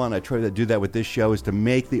Babylon. I try to do that with this show, is to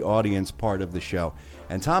make the audience part of the show.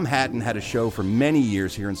 And Tom Hatton had a show for many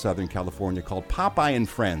years here in Southern California called Popeye and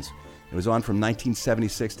Friends. It was on from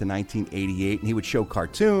 1976 to 1988, and he would show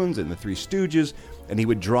cartoons and the Three Stooges, and he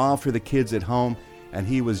would draw for the kids at home. And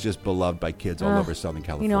he was just beloved by kids all over Southern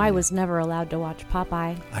California. You know, I was never allowed to watch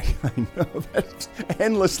Popeye. I know, that's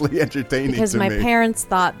endlessly entertaining because to me. my parents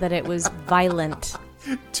thought that it was violent.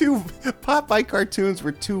 Popeye cartoons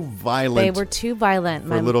were too violent. They were too violent.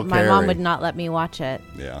 For little my mom would not let me watch it.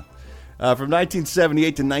 Yeah. From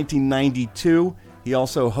 1978 to 1992, he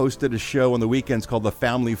also hosted a show on the weekends called the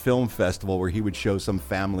Family Film Festival, where he would show some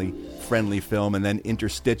family-friendly film, and then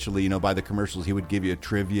interstitially, by the commercials, he would give you a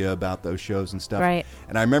trivia about those shows and stuff. Right.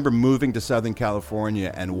 And I remember moving to Southern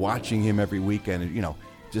California and watching him every weekend, and,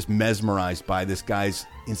 just mesmerized by this guy's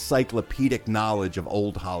encyclopedic knowledge of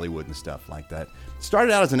old Hollywood and stuff like that.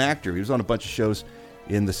 Started out as an actor. He was on a bunch of shows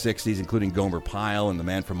in the 60s, including Gomer Pyle and The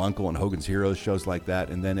Man from U.N.C.L.E. and Hogan's Heroes, shows like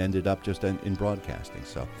that, and then ended up just in broadcasting.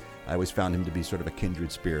 So I always found him to be sort of a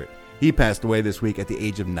kindred spirit. He passed away this week at the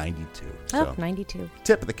age of 92. Oh, 92.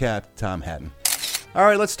 Tip of the cap, Tom Hatton. All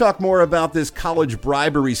right, let's talk more about this college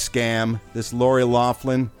bribery scam. This Lori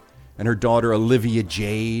Loughlin and her daughter Olivia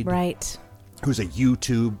Jade. Right. Who's a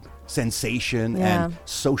YouTube sensation and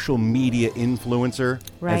social media influencer.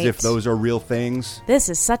 Right. As if those are real things. This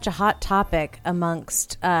is such a hot topic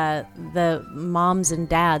amongst the moms and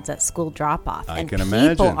dads at school drop-off. I and can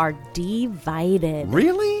imagine. People are divided.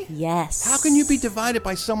 Really? Yes. How can you be divided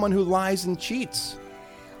by someone who lies and cheats?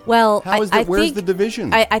 Well, where's the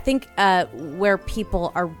division? I think where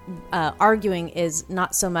people are arguing is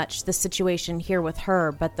not so much the situation here with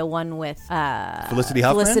her, but the one with Felicity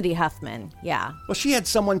Huffman? Felicity Huffman, yeah. Well, she had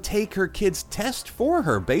someone take her kid's test for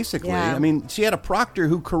her, basically. Yeah. I mean, she had a proctor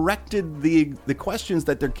who corrected the questions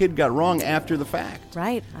that their kid got wrong after the fact.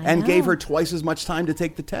 Right, and gave her twice as much time to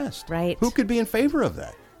take the test. Right. Who could be in favor of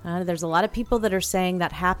that? There's a lot of people that are saying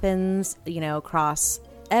that happens, across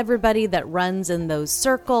everybody that runs in those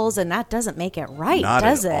circles, and that doesn't make it right,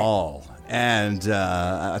 does it? Not at all. And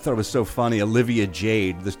I thought it was so funny. Olivia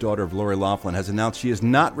Jade, this daughter of Lori Loughlin, has announced she is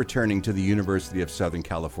not returning to the University of Southern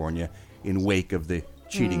California in wake of the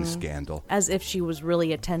cheating scandal. As if she was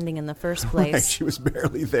really attending in the first place. Right, she was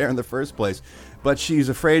barely there in the first place. But she's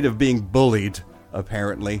afraid of being bullied,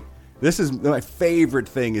 apparently. This is my favorite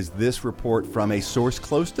thing, is this report from a source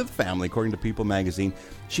close to the family, according to People magazine.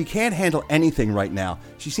 She can't handle anything right now.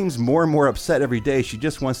 She seems more and more upset every day. She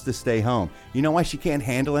just wants to stay home. You know why she can't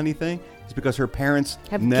handle anything? It's because her parents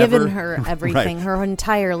have never given her everything her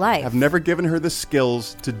entire life. Have never given her the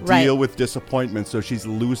skills to deal with disappointment, so she's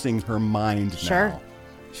losing her mind now.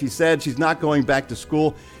 She said she's not going back to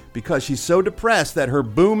school because she's so depressed that her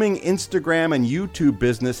booming Instagram and YouTube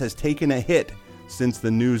business has taken a hit since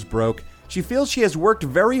the news broke. She feels she has worked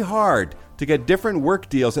very hard to get different work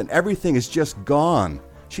deals, and everything is just gone.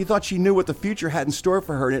 She thought she knew what the future had in store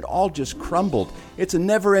for her, and it all just crumbled. It's a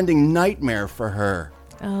never-ending nightmare for her.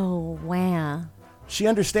 Oh, wow. She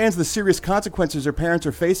understands the serious consequences her parents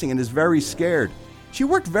are facing and is very scared. She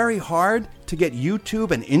worked very hard to get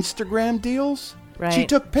YouTube and Instagram deals. Right. She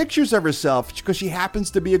took pictures of herself because she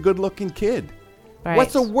happens to be a good-looking kid. Right.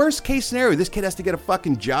 What's the worst case scenario? This kid has to get a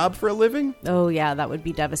fucking job for a living? Oh, yeah, that would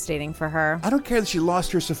be devastating for her. I don't care that she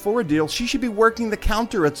lost her Sephora deal. She should be working the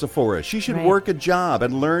counter at Sephora. She should work a job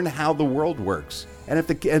and learn how the world works. And if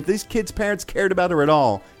these kids' parents cared about her at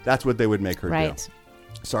all, that's what they would make her do.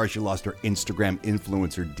 Sorry she lost her Instagram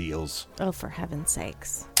influencer deals. Oh, for heaven's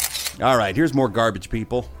sakes. All right, here's more garbage,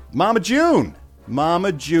 people. Mama June.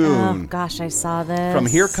 Mama June. Oh, gosh, I saw this. From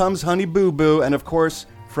Here Comes Honey Boo Boo, and of course,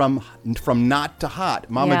 from Not to Hot.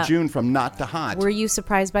 Mama June from Not to Hot. Were you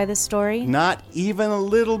surprised by this story? Not even a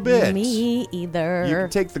little bit. Me either. You can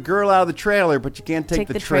take the girl out of the trailer, but you can't take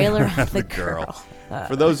the trailer out of the girl.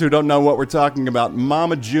 For those who don't know what we're talking about,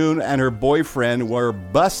 Mama June and her boyfriend were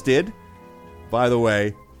busted, by the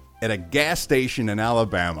way, at a gas station in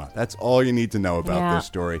Alabama. That's all you need to know about this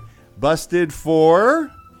story. Busted for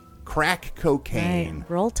crack cocaine. Right.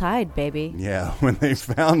 Roll Tide, baby. Yeah, when they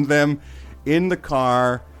found them in the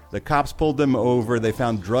car, the cops pulled them over. They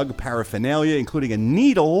found drug paraphernalia, including a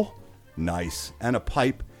needle, and a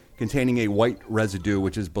pipe containing a white residue,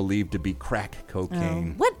 which is believed to be crack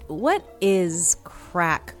cocaine. What is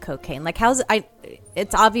crack cocaine? Like,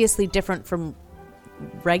 it's obviously different from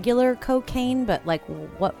regular cocaine, but like,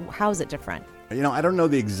 how is it different? You know, I don't know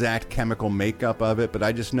the exact chemical makeup of it, but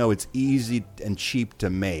I just know it's easy and cheap to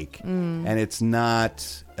make, and it's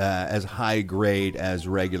not as high grade as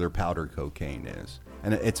regular powder cocaine is,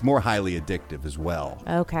 and it's more highly addictive as well.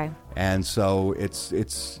 Okay. And so it's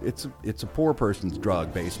a poor person's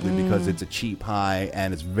drug basically because it's a cheap high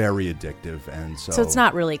and it's very addictive, and so it's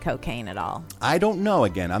not really cocaine at all. I don't know.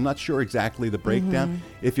 Again, I'm not sure exactly the breakdown.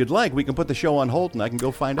 If you'd like, we can put the show on hold and I can go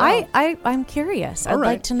find out. I'm curious. All I'd right.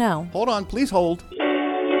 like to know. Hold on, please hold.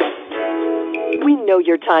 We know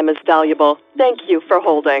your time is valuable. Thank you for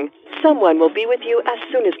holding. Someone will be with you as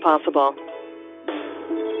soon as possible.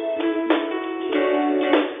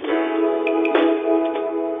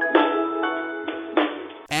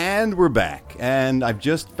 And we're back. And I've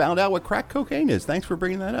just found out what crack cocaine is. Thanks for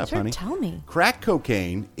bringing that up, honey. Tell me. Crack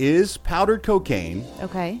cocaine is powdered cocaine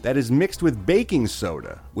that is mixed with baking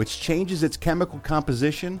soda, which changes its chemical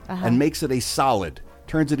composition and makes it a solid,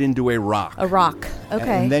 turns it into a rock. A rock.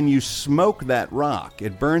 Okay. And then you smoke that rock.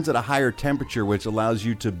 It burns at a higher temperature, which allows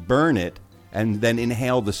you to burn it and then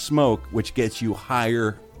inhale the smoke, which gets you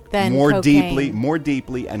higher, Than more cocaine.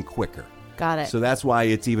 deeply, and quicker. Got it. So that's why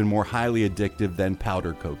it's even more highly addictive than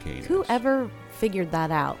powder cocaine. Whoever figured that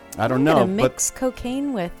out? I don't I'm know, gonna but- mix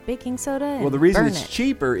cocaine with baking soda and Well, the reason burn it's it.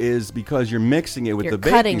 cheaper is because you're mixing it with You're the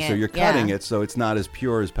baking cutting soda. it, You're cutting yeah. it, so it's not as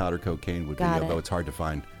pure as powder cocaine would Got be, it. although it's hard to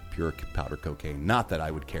find pure powder cocaine. Not that I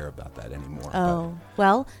would care about that anymore. Oh,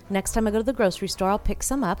 well, next time I go to the grocery store, I'll pick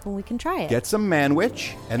some up and we can try it. Get some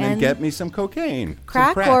manwich and then get me some cocaine. Some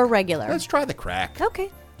Crack or regular? Let's try the crack. Okay,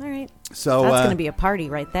 all right. So that's going to be a party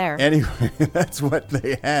right there. Anyway, that's what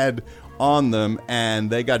they had on them, and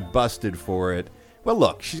they got busted for it. Well,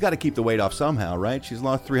 look, she's got to keep the weight off somehow, right? She's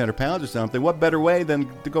lost 300 pounds or something. What better way than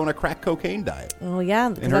to go on a crack cocaine diet? Well, yeah,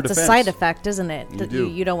 because In her that's a defense. side effect, isn't it? You That do.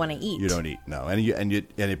 you don't want to eat. You don't eat, no, and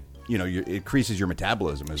it increases your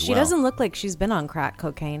metabolism as She well. doesn't look like she's been on crack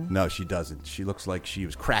cocaine. No, she doesn't. She looks like she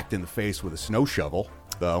was cracked in the face with a snow shovel,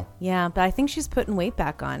 though. Yeah, but I think she's putting weight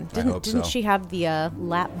back on. hope Didn't so. she have the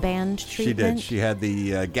lap band treatment? She did. She had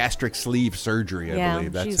the gastric sleeve surgery, I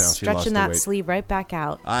believe. That's she's how she lost stretching the that weight. sleeve right back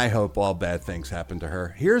out. I hope all bad things happen to her.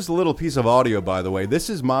 Here's a little piece of audio, by the way. This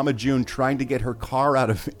is Mama June trying to get her car out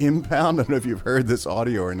of impound. I don't know if you've heard this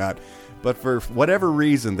audio or not, but for whatever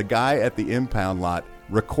reason, the guy at the impound lot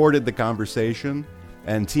recorded the conversation,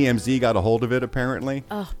 and TMZ got a hold of it, apparently.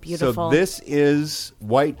 Oh, beautiful. So this is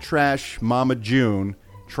white trash Mama June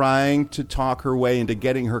trying to talk her way into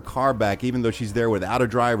getting her car back, even though she's there without a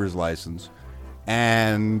driver's license.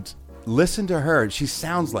 And listen to her. She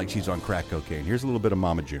sounds like she's on crack cocaine. Here's a little bit of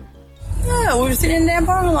Mama June. Yeah, we were sitting in the damn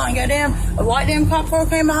parking lot and goddamn a white damn cop car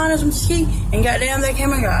came behind us from ski and goddamn they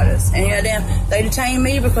came and got us. And goddamn they detained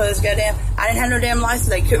me because goddamn I didn't have no damn license.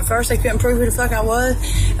 They couldn't prove who the fuck I was.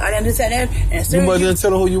 I didn't do that and as soon You as didn't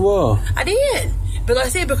tell her who you were. I did. But like I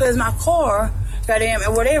said, because my car, goddamn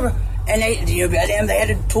and whatever, and they goddamn they had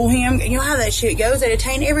to pull him. You know how that shit goes. They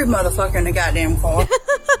detain every motherfucker in the goddamn car.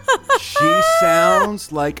 She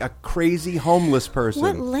sounds like a crazy homeless person.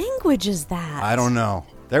 What language is that? I don't know.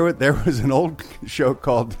 There was an old show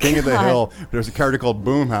called King of the God. Hill. There was a character called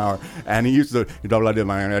Boomhauer, and he used to goddamn,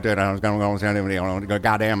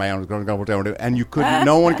 and you couldn't.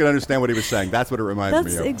 No one could understand what he was saying. That's what it reminds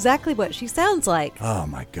That's me of. exactly what she sounds like. Oh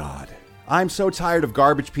my God. I'm so tired of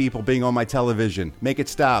garbage people being on my television. Make it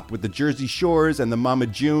stop with the Jersey Shores and the Mama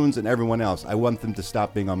Junes and everyone else. I want them to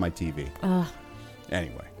stop being on my TV. Ugh.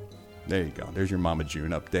 Anyway, There you go. There's your Mama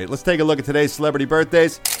June update. Let's take a look at today's celebrity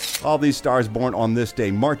birthdays. All these stars born on this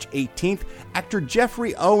day, March 18th. Actor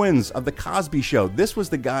Jeffrey Owens of The Cosby Show. This was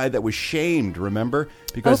the guy that was shamed, remember?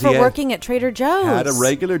 Because for working at Trader Joe's. Had a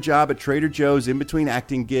regular job at Trader Joe's in between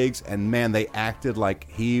acting gigs, and man, they acted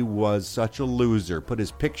like he was such a loser. Put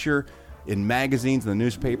his picture in magazines and the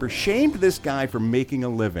newspaper. Shamed this guy for making a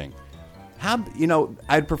living.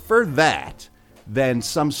 I'd prefer that than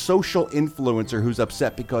some social influencer who's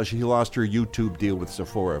upset because she lost her YouTube deal with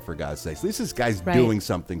Sephora, for God's sakes. At least this guy's doing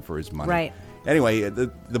something for his money. Right. Anyway,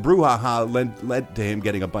 the brouhaha led to him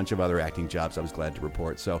getting a bunch of other acting jobs, I was glad to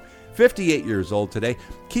report. So, 58 years old today.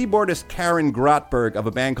 Keyboardist Karen Grotberg of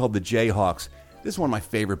a band called the Jayhawks. This is one of my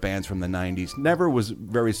favorite bands from the 90s. Never was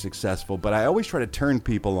very successful, but I always try to turn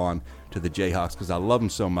people on to the Jayhawks because I love them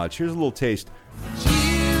so much. Here's a little taste.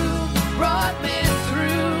 You brought me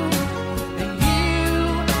through, and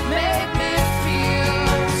you made me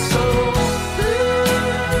feel so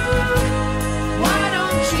good. Why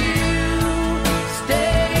don't you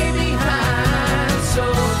stay behind so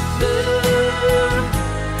good?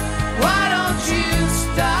 Why don't you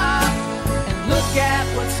stop and look at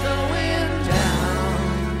what's going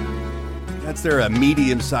down? That's their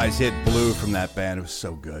medium-sized hit, Blue, from that band. It was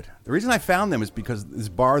so good. The reason I found them is because this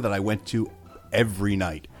bar that I went to every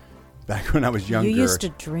night back when I was younger. You used to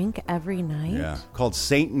drink every night? Yeah, called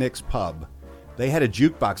St. Nick's Pub. They had a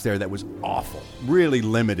jukebox there that was awful, really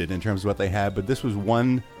limited in terms of what they had, but this was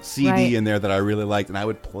one CD in there that I really liked, and I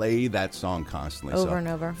would play that song constantly. Over and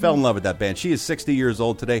over. Fell in love with that band. She is 60 years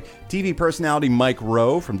old today. TV personality Mike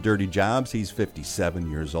Rowe from Dirty Jobs. He's 57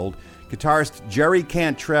 years old. Guitarist Jerry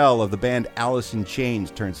Cantrell of the band Alice in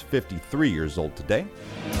Chains turns 53 years old today.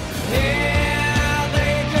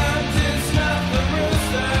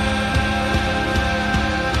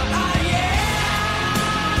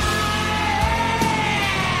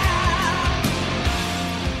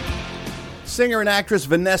 Singer and actress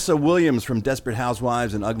Vanessa Williams from Desperate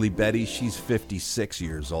Housewives and Ugly Betty. She's 56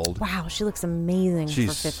 years old. Wow, she looks amazing She's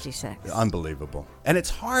for 56. Unbelievable. And it's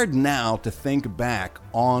hard now to think back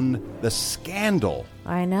on the scandal.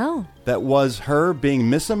 I know. That was her being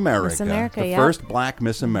Miss America. Miss America, the first black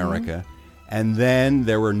Miss America. And then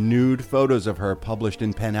there were nude photos of her published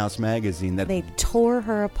in Penthouse magazine that they tore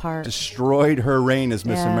her apart, destroyed her reign as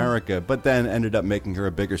Miss America, but then ended up making her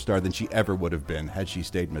a bigger star than she ever would have been had she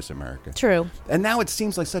stayed Miss America. True. And now it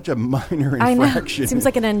seems like such a minor infraction. I know. It seems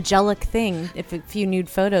like an angelic thing if a few nude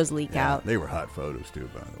photos leak out. They were hot photos too,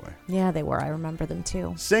 by the way. Yeah, they were. I remember them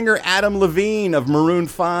too. Singer Adam Levine of Maroon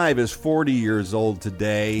 5 is 40 years old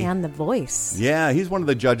today. And The Voice. Yeah, he's one of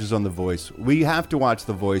the judges on The Voice. We have to watch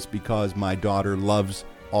The Voice because my daughter loves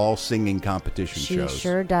all singing competition shows. She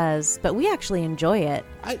sure does, but we actually enjoy it.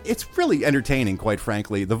 It's really entertaining, quite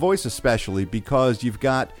frankly. The Voice especially, because you've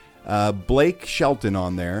got Blake Shelton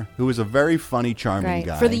on there, who is a very funny, charming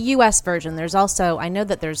guy. For the U.S. version, there's also, I know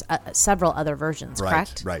that there's several other versions,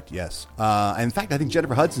 correct? Right, yes. In fact, I think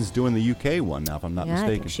Jennifer Hudson's doing the UK one now, if I'm not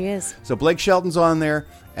mistaken. I think she is. So Blake Shelton's on there,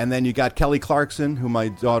 and then you got Kelly Clarkson, who my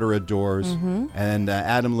daughter adores, and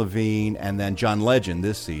Adam Levine, and then John Legend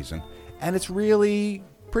this season. And it's really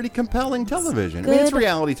pretty compelling television. Good, I mean, it's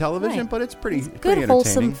reality television, but it's pretty good,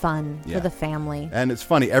 wholesome fun Yeah. for the family. And it's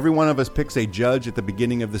funny. Every one of us picks a judge at the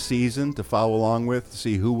beginning of the season to follow along with, to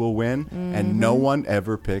see who will win. And no one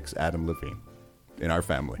ever picks Adam Levine in our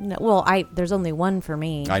family. No, well, there's only one for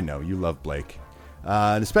me. I know. You love Blake.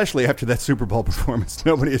 And especially after that Super Bowl performance,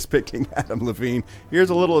 nobody is picking Adam Levine.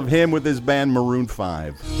 Here's a little of him with his band Maroon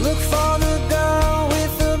 5. Look for the girl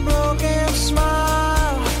with the broken smile.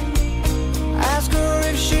 Ask her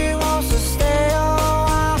if she wants to stay a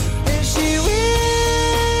while. And she will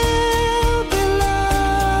be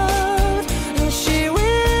loved. And she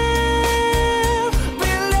will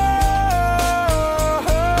be loved.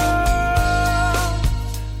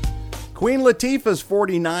 Queen Latifah's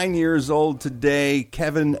 49 years old today.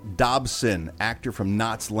 Kevin Dobson, actor from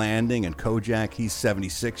Knots Landing and Kojak, he's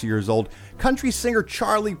 76 years old. Country singer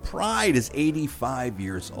Charlie Pride is 85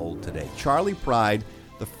 years old today. Charlie Pride,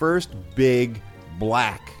 the first big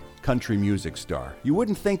black country music star. You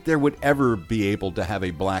wouldn't think there would ever be able to have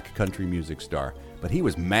a black country music star, but he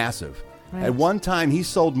was massive. Right. At one time, he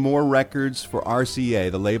sold more records for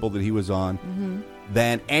RCA, the label that he was on,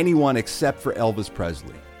 than anyone except for Elvis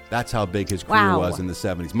Presley. That's how big his career was in the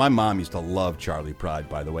 70s. My mom used to love Charlie Pride,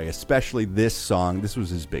 by the way, especially this song. This was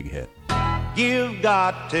his big hit. You've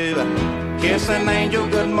got to kiss an angel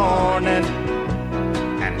good morning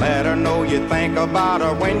and let her know you think about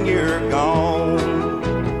her when you're gone.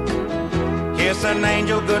 Kiss an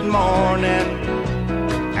angel good morning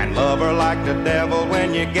and love her like the devil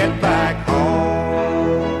when you get back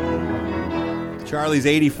home. Charlie's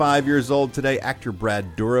 85 years old today. Actor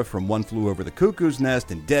Brad Dourif from One Flew Over the Cuckoo's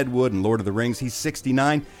Nest and Deadwood and Lord of the Rings. He's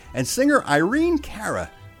 69. And singer Irene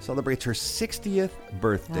Cara celebrates her 60th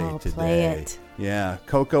birthday today. Play it. Yeah.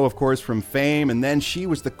 Coco, of course, from Fame. And then she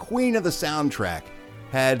was the queen of the soundtrack.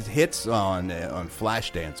 Had hits on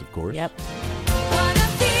Flashdance, of course. Yep.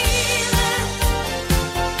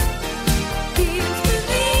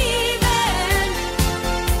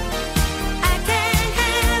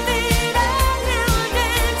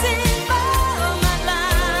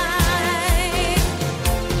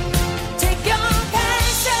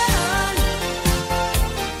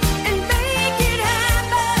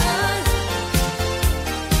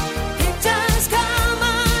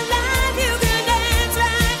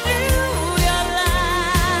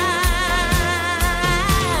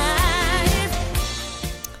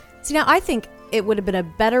 Now, I think it would have been a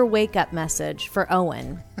better wake-up message for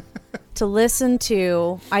Owen to listen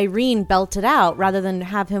to Irene belt it out rather than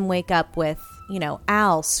have him wake up with,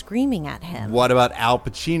 Al screaming at him. What about Al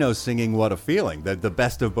Pacino singing What a Feeling? The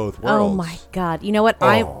best of both worlds. Oh, my God. You know what?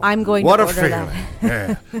 I'm going to what order a feeling.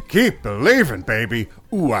 that. Yeah. Keep believing, baby.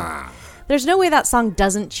 Ooh-ah. There's no way that song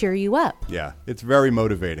doesn't cheer you up. Yeah, it's very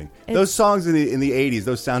motivating. Those songs in the 80s,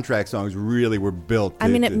 those soundtrack songs really were built.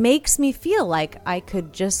 It makes me feel like I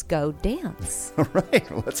could just go dance. All right,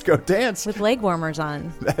 well, let's go dance. With leg warmers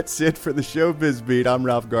on. That's it for the Showbiz Beat. I'm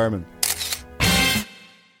Ralph Garman.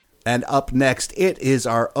 And up next, it is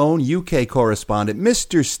our own UK correspondent,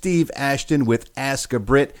 Mr. Steve Ashton with Ask a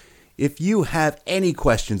Brit. If you have any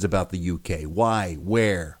questions about the UK, why,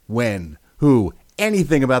 where, when, who,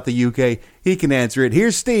 anything about the UK, he can answer it.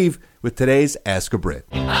 Here's Steve with today's Ask a Brit.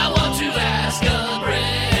 I want to ask a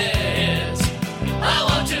Brit. I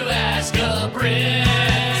want to ask a Brit.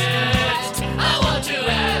 I want to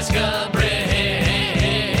ask a Brit.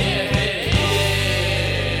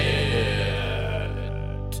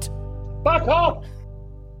 Back off!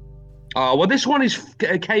 Well, this one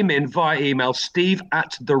came in via email,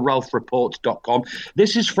 steve@theralphreport.com.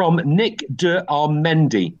 This is from Nick de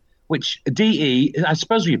Armendi. Which D-E, I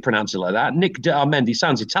suppose you pronounce it like that. Nick de Armendi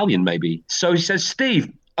sounds Italian, maybe. So he says, Steve,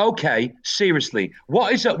 okay, seriously,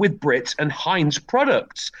 what is up with Brits and Heinz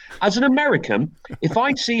products? As an American, if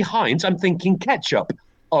I see Heinz, I'm thinking ketchup.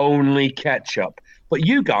 Only ketchup. But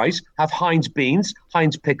you guys have Heinz beans,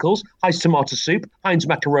 Heinz pickles, Heinz tomato soup, Heinz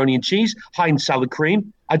macaroni and cheese, Heinz salad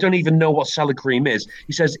cream. I don't even know what salad cream is.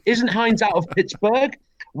 He says, isn't Heinz out of Pittsburgh?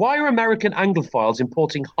 Why are American Anglophiles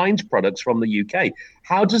importing Heinz products from the UK?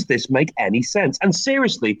 How does this make any sense? And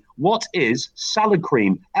seriously, what is salad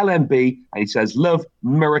cream? LMB, and he says, love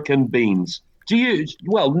American beans.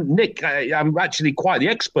 Well, Nick, I'm actually quite the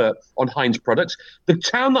expert on Heinz products. The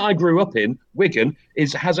town that I grew up in, Wigan,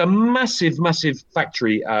 has a massive, massive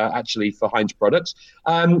factory, actually, for Heinz products.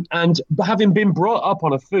 And having been brought up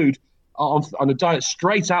on a a diet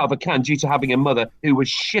straight out of a can due to having a mother who was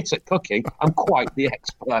shit at cooking, I'm quite the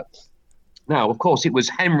expert. Now, of course, it was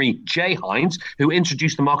Henry J. Heinz who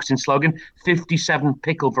introduced the marketing slogan, 57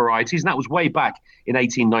 pickle varieties, and that was way back in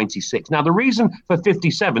 1896. Now, the reason for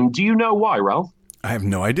 57, do you know why, Ralph? I have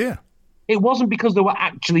no idea. It wasn't because there were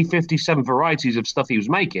actually 57 varieties of stuff he was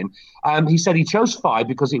making. He said he chose 5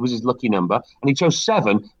 because it was his lucky number, and he chose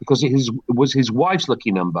 7 because it was his wife's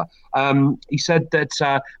lucky number. He said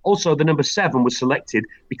that also the number 7 was selected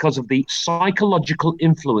because of the psychological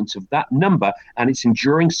influence of that number and its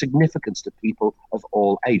enduring significance to people of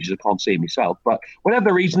all ages. I can't see it myself, but whatever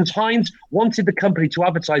the reasons, Heinz wanted the company to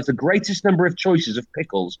advertise the greatest number of choices of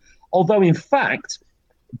pickles, although in fact,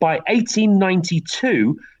 by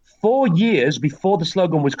 1892, 4 years before the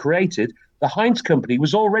slogan was created, the Heinz company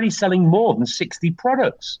was already selling more than 60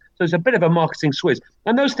 products. So it's a bit of a marketing swizz.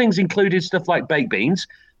 And those things included stuff like baked beans,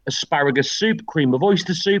 asparagus soup, cream of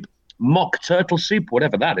oyster soup, mock turtle soup,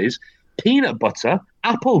 whatever that is, peanut butter,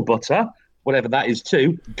 apple butter, whatever that is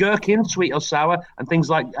too, gherkin, sweet or sour, and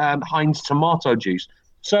things like Heinz tomato juice.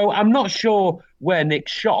 So I'm not sure where Nick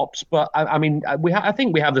shops, but I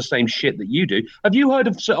think we have the same shit that you do. Have you heard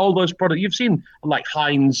of all those products? You've seen like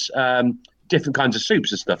Heinz, different kinds of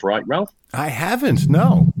soups and stuff, right, Ralph? I haven't,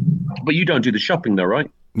 no. But you don't do the shopping though,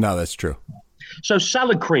 right? No, that's true. So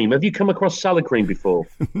salad cream, have you come across salad cream before?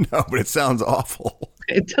 No, but it sounds awful.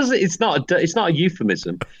 It doesn't. It's not a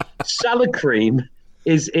euphemism. Salad cream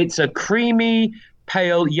it's a creamy,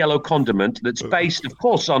 pale yellow condiment that's based, of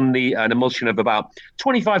course, on an emulsion of about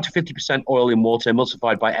 25 to 50% oil in water,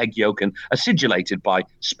 emulsified by egg yolk and acidulated by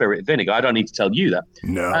spirit vinegar. I don't need to tell you that.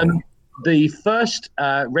 No. The first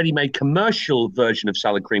ready-made commercial version of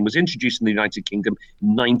salad cream was introduced in the United Kingdom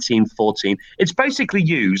in 1914. It's basically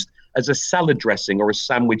used as a salad dressing or a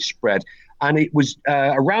sandwich spread. and it was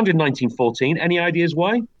around in 1914. Any ideas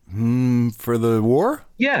why? For the war?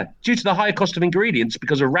 Yeah, due to the higher cost of ingredients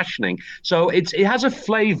because of rationing. So it has a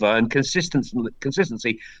flavour and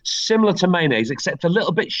consistency similar to mayonnaise, except a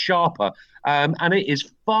little bit sharper, and it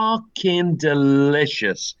is fucking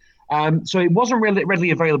delicious. So it wasn't really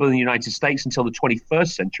readily available in the United States until the 21st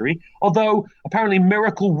century, although apparently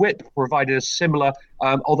Miracle Whip provided a similar,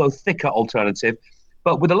 although thicker alternative.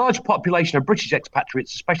 But with a large population of British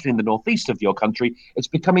expatriates, especially in the northeast of your country, it's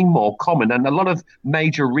becoming more common. And a lot of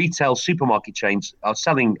major retail supermarket chains are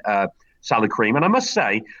selling salad cream. And I must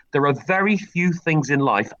say, there are very few things in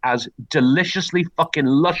life as deliciously fucking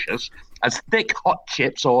luscious as thick hot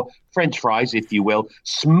chips or French fries, if you will,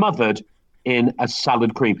 smothered in a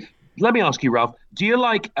salad cream. Let me ask you, Ralph, do you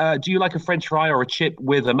like a French fry or a chip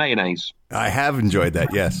with a mayonnaise? I have enjoyed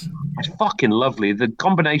that, yes. It's fucking lovely. The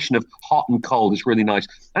combination of hot and cold is really nice.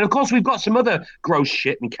 And, of course, we've got some other gross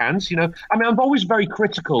shit in cans, you know. I mean, I'm always very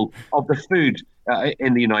critical of the food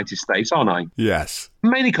in the United States, aren't I? Yes.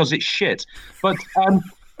 Mainly because it's shit. But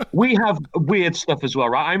we have weird stuff as well,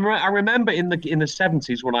 right? I remember in the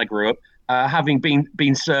 70s when I grew up having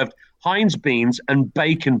been served Heinz beans and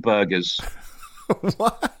bacon burgers.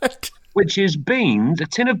 What? Which is beans, a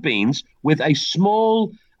tin of beans with a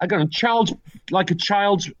small, child's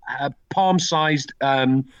palm-sized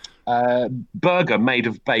burger made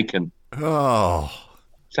of bacon. Oh.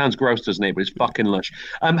 Sounds gross, doesn't it? But it's fucking lush.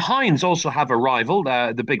 Heinz also have a rival.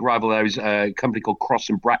 The big rival there is a company called Cross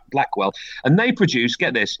and Blackwell. And they produce,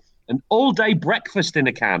 get this, an all-day breakfast in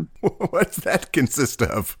a can. What's that consist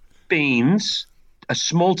of? Beans, a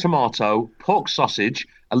small tomato, pork sausage,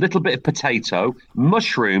 a little bit of potato,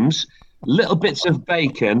 mushrooms, little bits of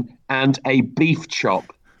bacon, and a beef chop.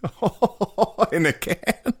 In a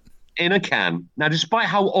can? In a can. Now, despite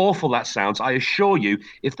how awful that sounds, I assure you,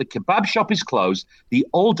 if the kebab shop is closed, the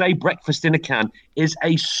all-day breakfast in a can is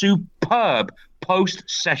a superb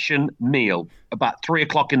post-session meal about 3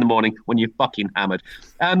 o'clock in the morning when you're fucking hammered.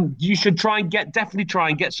 You should definitely try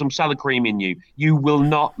and get some salad cream in you. You will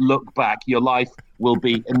not look back. Your life will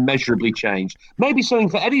be immeasurably changed. Maybe something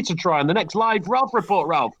for Eddie to try on the next live Ralph Report,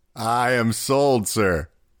 Ralph. I am sold, sir.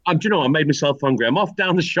 Do you know, I made myself hungry. I'm off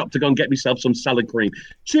down the shop to go and get myself some salad cream.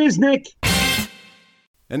 Cheers, Nick.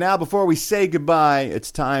 And now, before we say goodbye,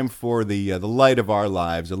 it's time for the light of our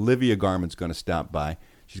lives. Olivia Garman's going to stop by.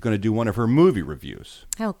 She's going to do one of her movie reviews.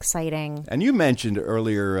 How exciting. And you mentioned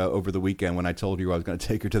earlier over the weekend when I told you I was going to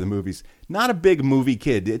take her to the movies, not a big movie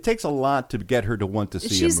kid. It takes a lot to get her to want to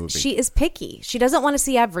see a movie. She is picky. She doesn't want to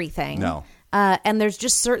see everything. No. And there's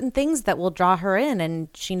just certain things that will draw her in, and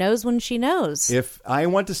she knows when she knows. If I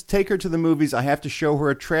want to take her to the movies, I have to show her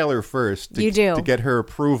a trailer first to get her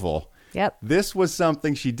approval. Yep. This was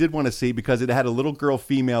something she did want to see because it had a little girl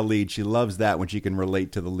female lead. She loves that when she can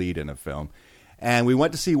relate to the lead in a film. And we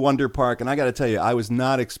went to see Wonder Park, and I got to tell you, I was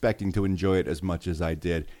not expecting to enjoy it as much as I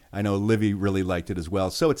did. I know Livvy really liked it as well.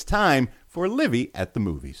 So it's time for Livvy at the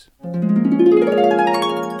Movies.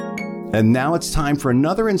 And now it's time for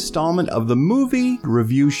another installment of the movie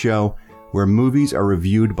review show where movies are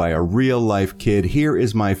reviewed by a real-life kid. Here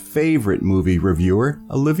is my favorite movie reviewer,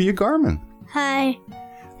 Olivia Garman. Hi.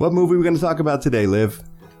 What movie are we going to talk about today, Liv?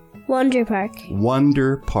 Wonder Park.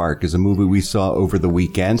 Wonder Park is a movie we saw over the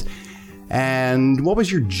weekend. And what was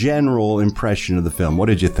your general impression of the film? What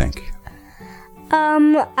did you think?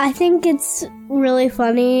 I think it's really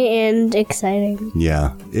funny and exciting.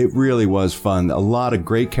 Yeah, it really was fun. A lot of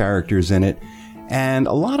great characters in it. And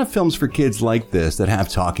a lot of films for kids like this that have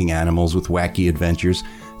talking animals with wacky adventures.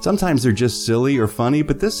 Sometimes they're just silly or funny,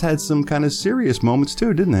 but this had some kind of serious moments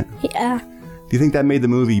too, didn't it? Yeah. Do you think that made the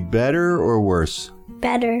movie better or worse?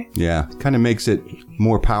 Better. Yeah, kind of makes it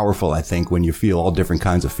more powerful, I think, when you feel all different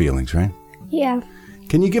kinds of feelings, right? Yeah.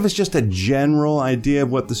 Can you give us just a general idea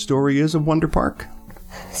of what the story is of Wonder Park?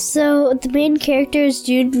 So, the main character is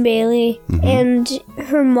Jude Bailey, and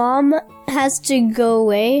her mom has to go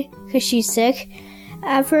away because she's sick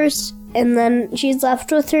at first, and then she's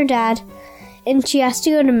left with her dad, and she has to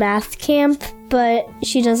go to math camp, but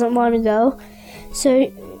she doesn't want to go.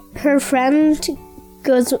 So, her friend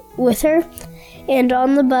goes with her, and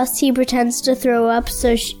on the bus, he pretends to throw up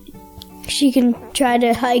so she can try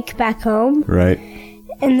to hike back home. Right.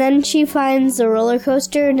 And then she finds a roller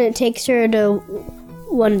coaster, and it takes her to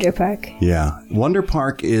Wonder Park. Yeah. Wonder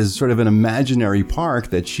Park is sort of an imaginary park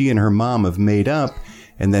that she and her mom have made up,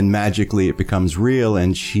 and then magically it becomes real,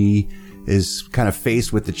 and she is kind of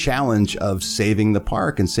faced with the challenge of saving the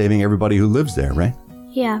park and saving everybody who lives there, right?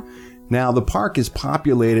 Yeah. Now, the park is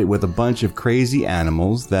populated with a bunch of crazy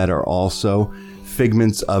animals that are also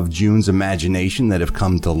figments of June's imagination that have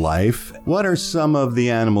come to life. What are some of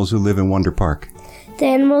the animals who live in Wonder Park? The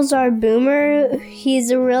animals are Boomer.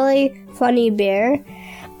 He's a really funny bear.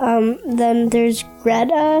 Then there's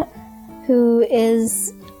Greta, who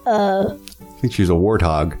is I think she's a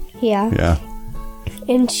warthog. Yeah.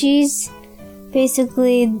 And she's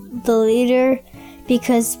basically the leader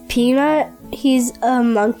because Peanut, he's a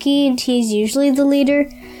monkey and he's usually the leader,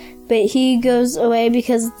 but he goes away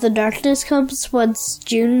because the darkness comes once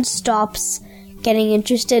June stops getting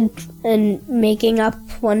interested in making up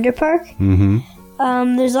Wonder Park.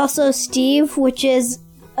 Mm-hmm. There's also Steve, which is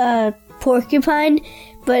a porcupine,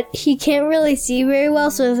 but he can't really see very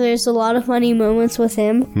well, so there's a lot of funny moments with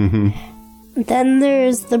him. Mm-hmm. Then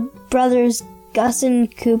there's the brothers Gus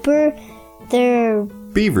and Cooper. They're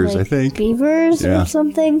beavers, I think. Beavers or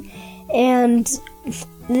something. And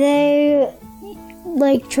they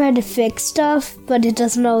try to fix stuff, but it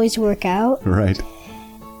doesn't always work out. Right.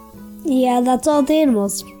 Yeah, that's all the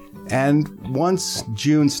animals. And once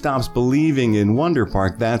June stops believing in Wonder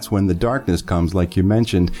Park, that's when the darkness comes, like you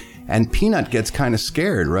mentioned. And Peanut gets kind of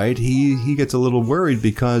scared, right? He gets a little worried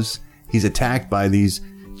because he's attacked by these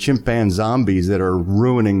chimpanzee zombies that are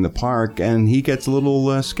ruining the park, and he gets a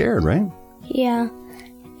little scared, right? Yeah.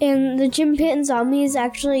 And the chimpanzee zombies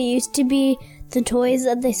actually used to be the toys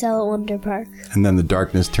that they sell at Wonder Park. And then the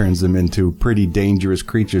darkness turns them into pretty dangerous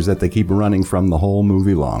creatures that they keep running from the whole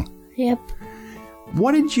movie long. Yep.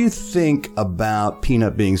 What did you think about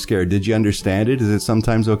Peanut being scared? Did you understand it? Is it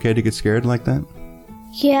sometimes okay to get scared like that?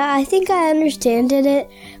 Yeah, I think I understood it,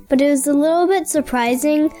 but it was a little bit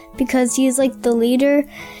surprising because he's like the leader,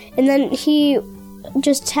 and then he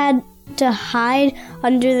just had to hide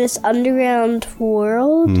under this underground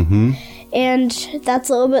world, and that's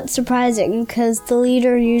a little bit surprising because the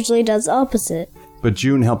leader usually does the opposite. But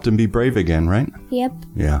June helped him be brave again, right? Yep.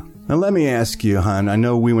 Yeah. Now let me ask you, hon, I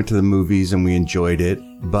know we went to the movies and we enjoyed it,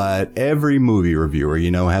 but every movie reviewer,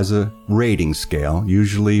 has a rating scale,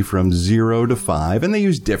 usually from 0 to 5, and they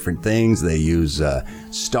use different things. They use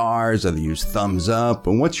stars, or they use thumbs up.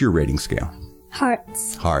 And what's your rating scale?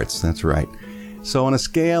 Hearts. Hearts, that's right. So on a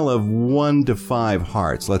scale of 1 to 5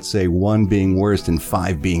 hearts, let's say 1 being worst and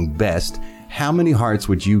 5 being best, how many hearts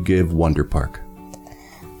would you give Wonder Park?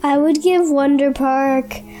 I would give Wonder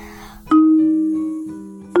Park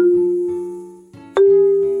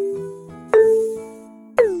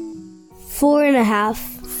 4.5.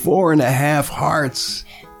 4.5 hearts.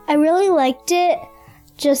 I really liked it.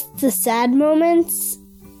 Just the sad moments.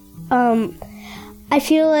 I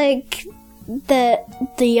feel like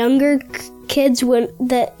that the younger kids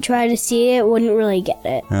that try to see it wouldn't really get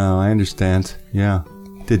it. Oh, I understand. Yeah.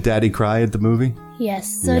 Did Daddy cry at the movie?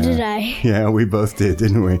 Yes, so did I. Yeah, we both did,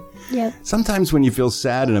 didn't we? Yep. Sometimes when you feel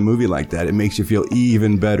sad in a movie like that, it makes you feel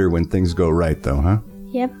even better when things go right, though, huh?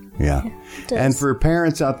 Yep. Yeah. And for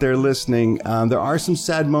parents out there listening, there are some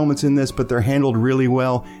sad moments in this, but they're handled really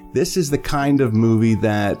well. This is the kind of movie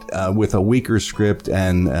that, with a weaker script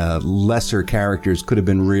and lesser characters, could have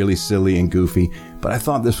been really silly and goofy. But I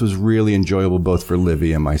thought this was really enjoyable, both for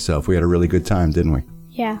Livvy and myself. We had a really good time, didn't we?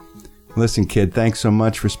 Yeah. Listen, kid, thanks so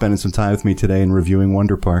much for spending some time with me today and reviewing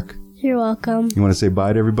Wonder Park. You're welcome. You want to say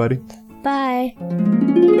bye to everybody? Bye.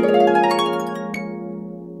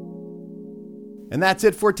 And that's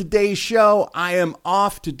it for today's show. I am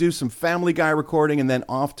off to do some Family Guy recording and then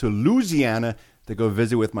off to Louisiana to go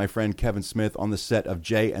visit with my friend Kevin Smith on the set of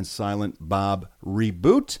Jay and Silent Bob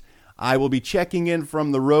Reboot. I will be checking in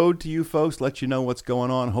from the road to you folks, let you know what's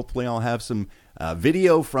going on. Hopefully I'll have some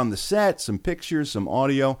video from the set, some pictures, some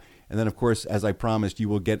audio. And then, of course, as I promised, you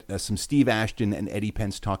will get some Steve Ashton and Eddie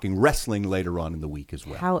Pence talking wrestling later on in the week as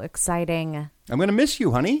well. How exciting. I'm going to miss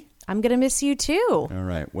you, honey. I'm going to miss you, too. All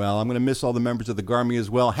right. Well, I'm going to miss all the members of the Garmy as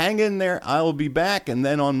well. Hang in there. I will be back. And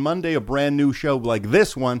then on Monday, a brand new show like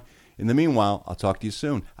this one. In the meanwhile, I'll talk to you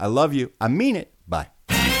soon. I love you. I mean it. Bye.